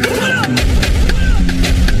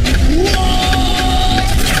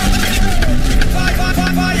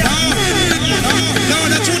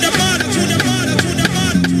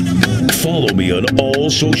 Follow me on all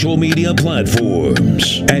social media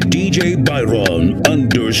platforms at DJ BYRON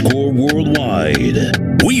 _worldwide.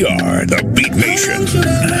 We are the Beat Nation. Should I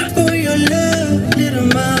wait for your love, little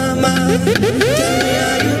mama? Tell me,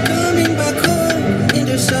 are you coming back home in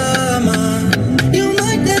the summer? You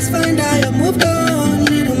might just find I have moved on,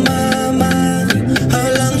 little mama. How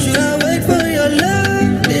long should I wait for your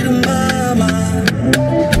love, little mama?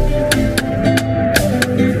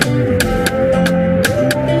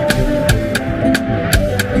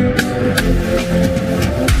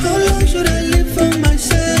 How long should I live for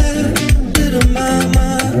myself, little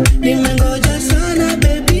mama? Nimengoja sana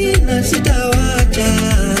baby na sitawacha.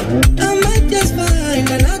 I might just find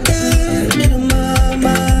another, little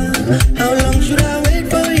mama. How long should I wait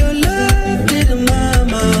for your love, little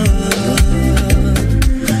mama?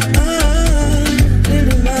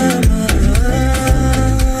 Little mama.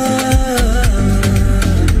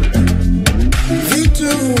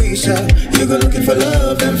 Vituisha, you go looking for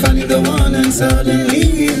love and finding the one, and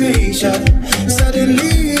suddenly Mejja.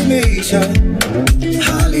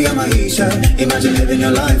 Hali ya maisha, imagine living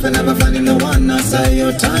your life and never finding the one. I say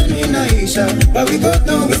your time in Aisha, but we both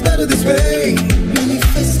know it's better this way.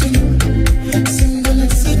 Manifesting, single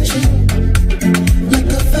and searching,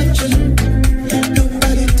 like a virgin,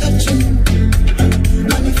 nobody touching.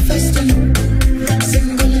 Manifesting,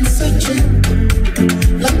 single and searching,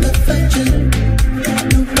 like a virgin,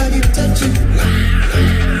 nobody touching.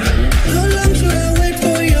 How long should I wait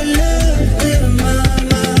for your love, little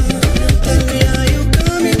mama? Tell me, are you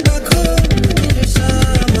coming back home in the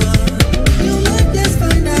summer? You might just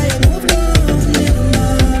find I have moved on, little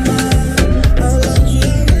mama.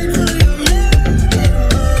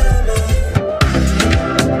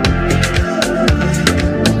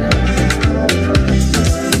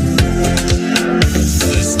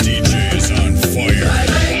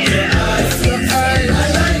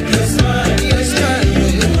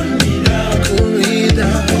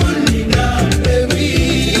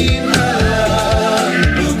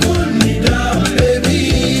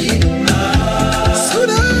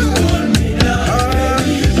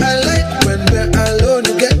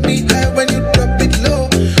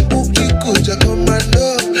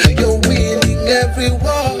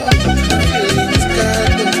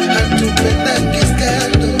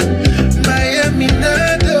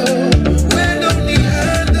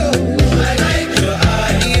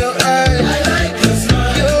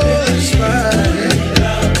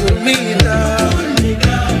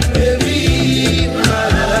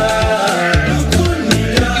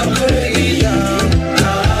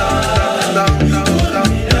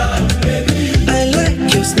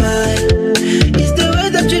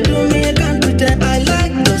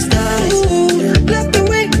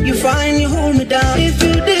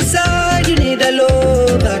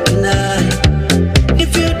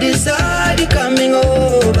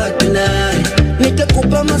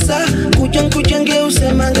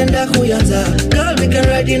 tukianza. Girl, we can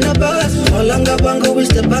ride in a bus. Walanga wango, we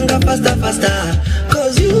step anga faster, faster.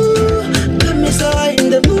 Cause you got me so high in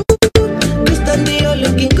the mood. Mr. Ndio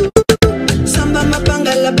looking good. Samba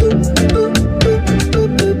mapanga la boo.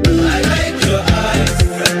 I like your eyes.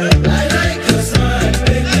 I like your smile,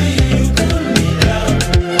 baby. You cool me down.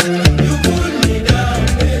 You cool me down,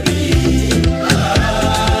 baby.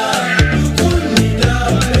 You cool me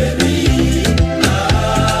down, baby.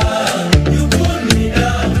 You cool me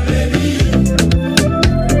down, baby.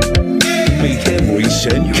 Make every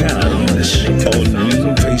cent counts on Green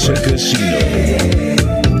Pesa Casino.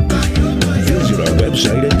 Visit our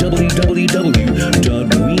website at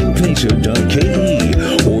www.greenpesa.ke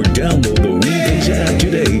or download the Green Pesa app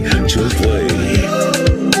today to play.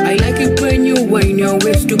 I like it when you wind your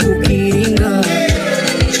waist to kukiringa.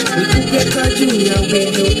 Nikugeka juu ya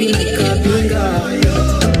wewe be my kabinga.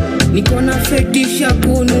 Nikona fetish ya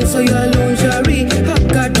kunusa ya lingerie.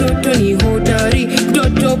 Haka toto ni hodari,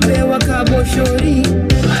 toto pewa kaboshori.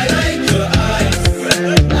 I like your eyes.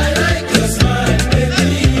 I like your smile, baby.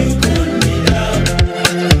 You cool me down.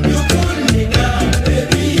 You cool me down,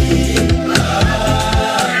 baby.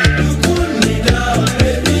 You cool me down,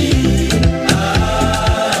 baby.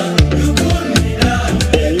 You cool me down,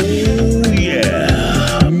 baby. Oh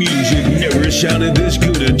yeah, music never sounded this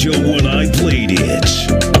good until when I played it.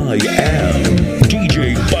 I am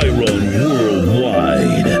DJ BYRON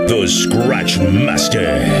Worldwide, the Scratch Master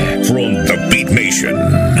from the Beat Nation.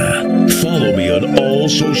 Follow me on all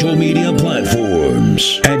social media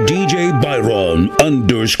platforms at DJ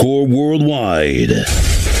BYRON_Worldwide.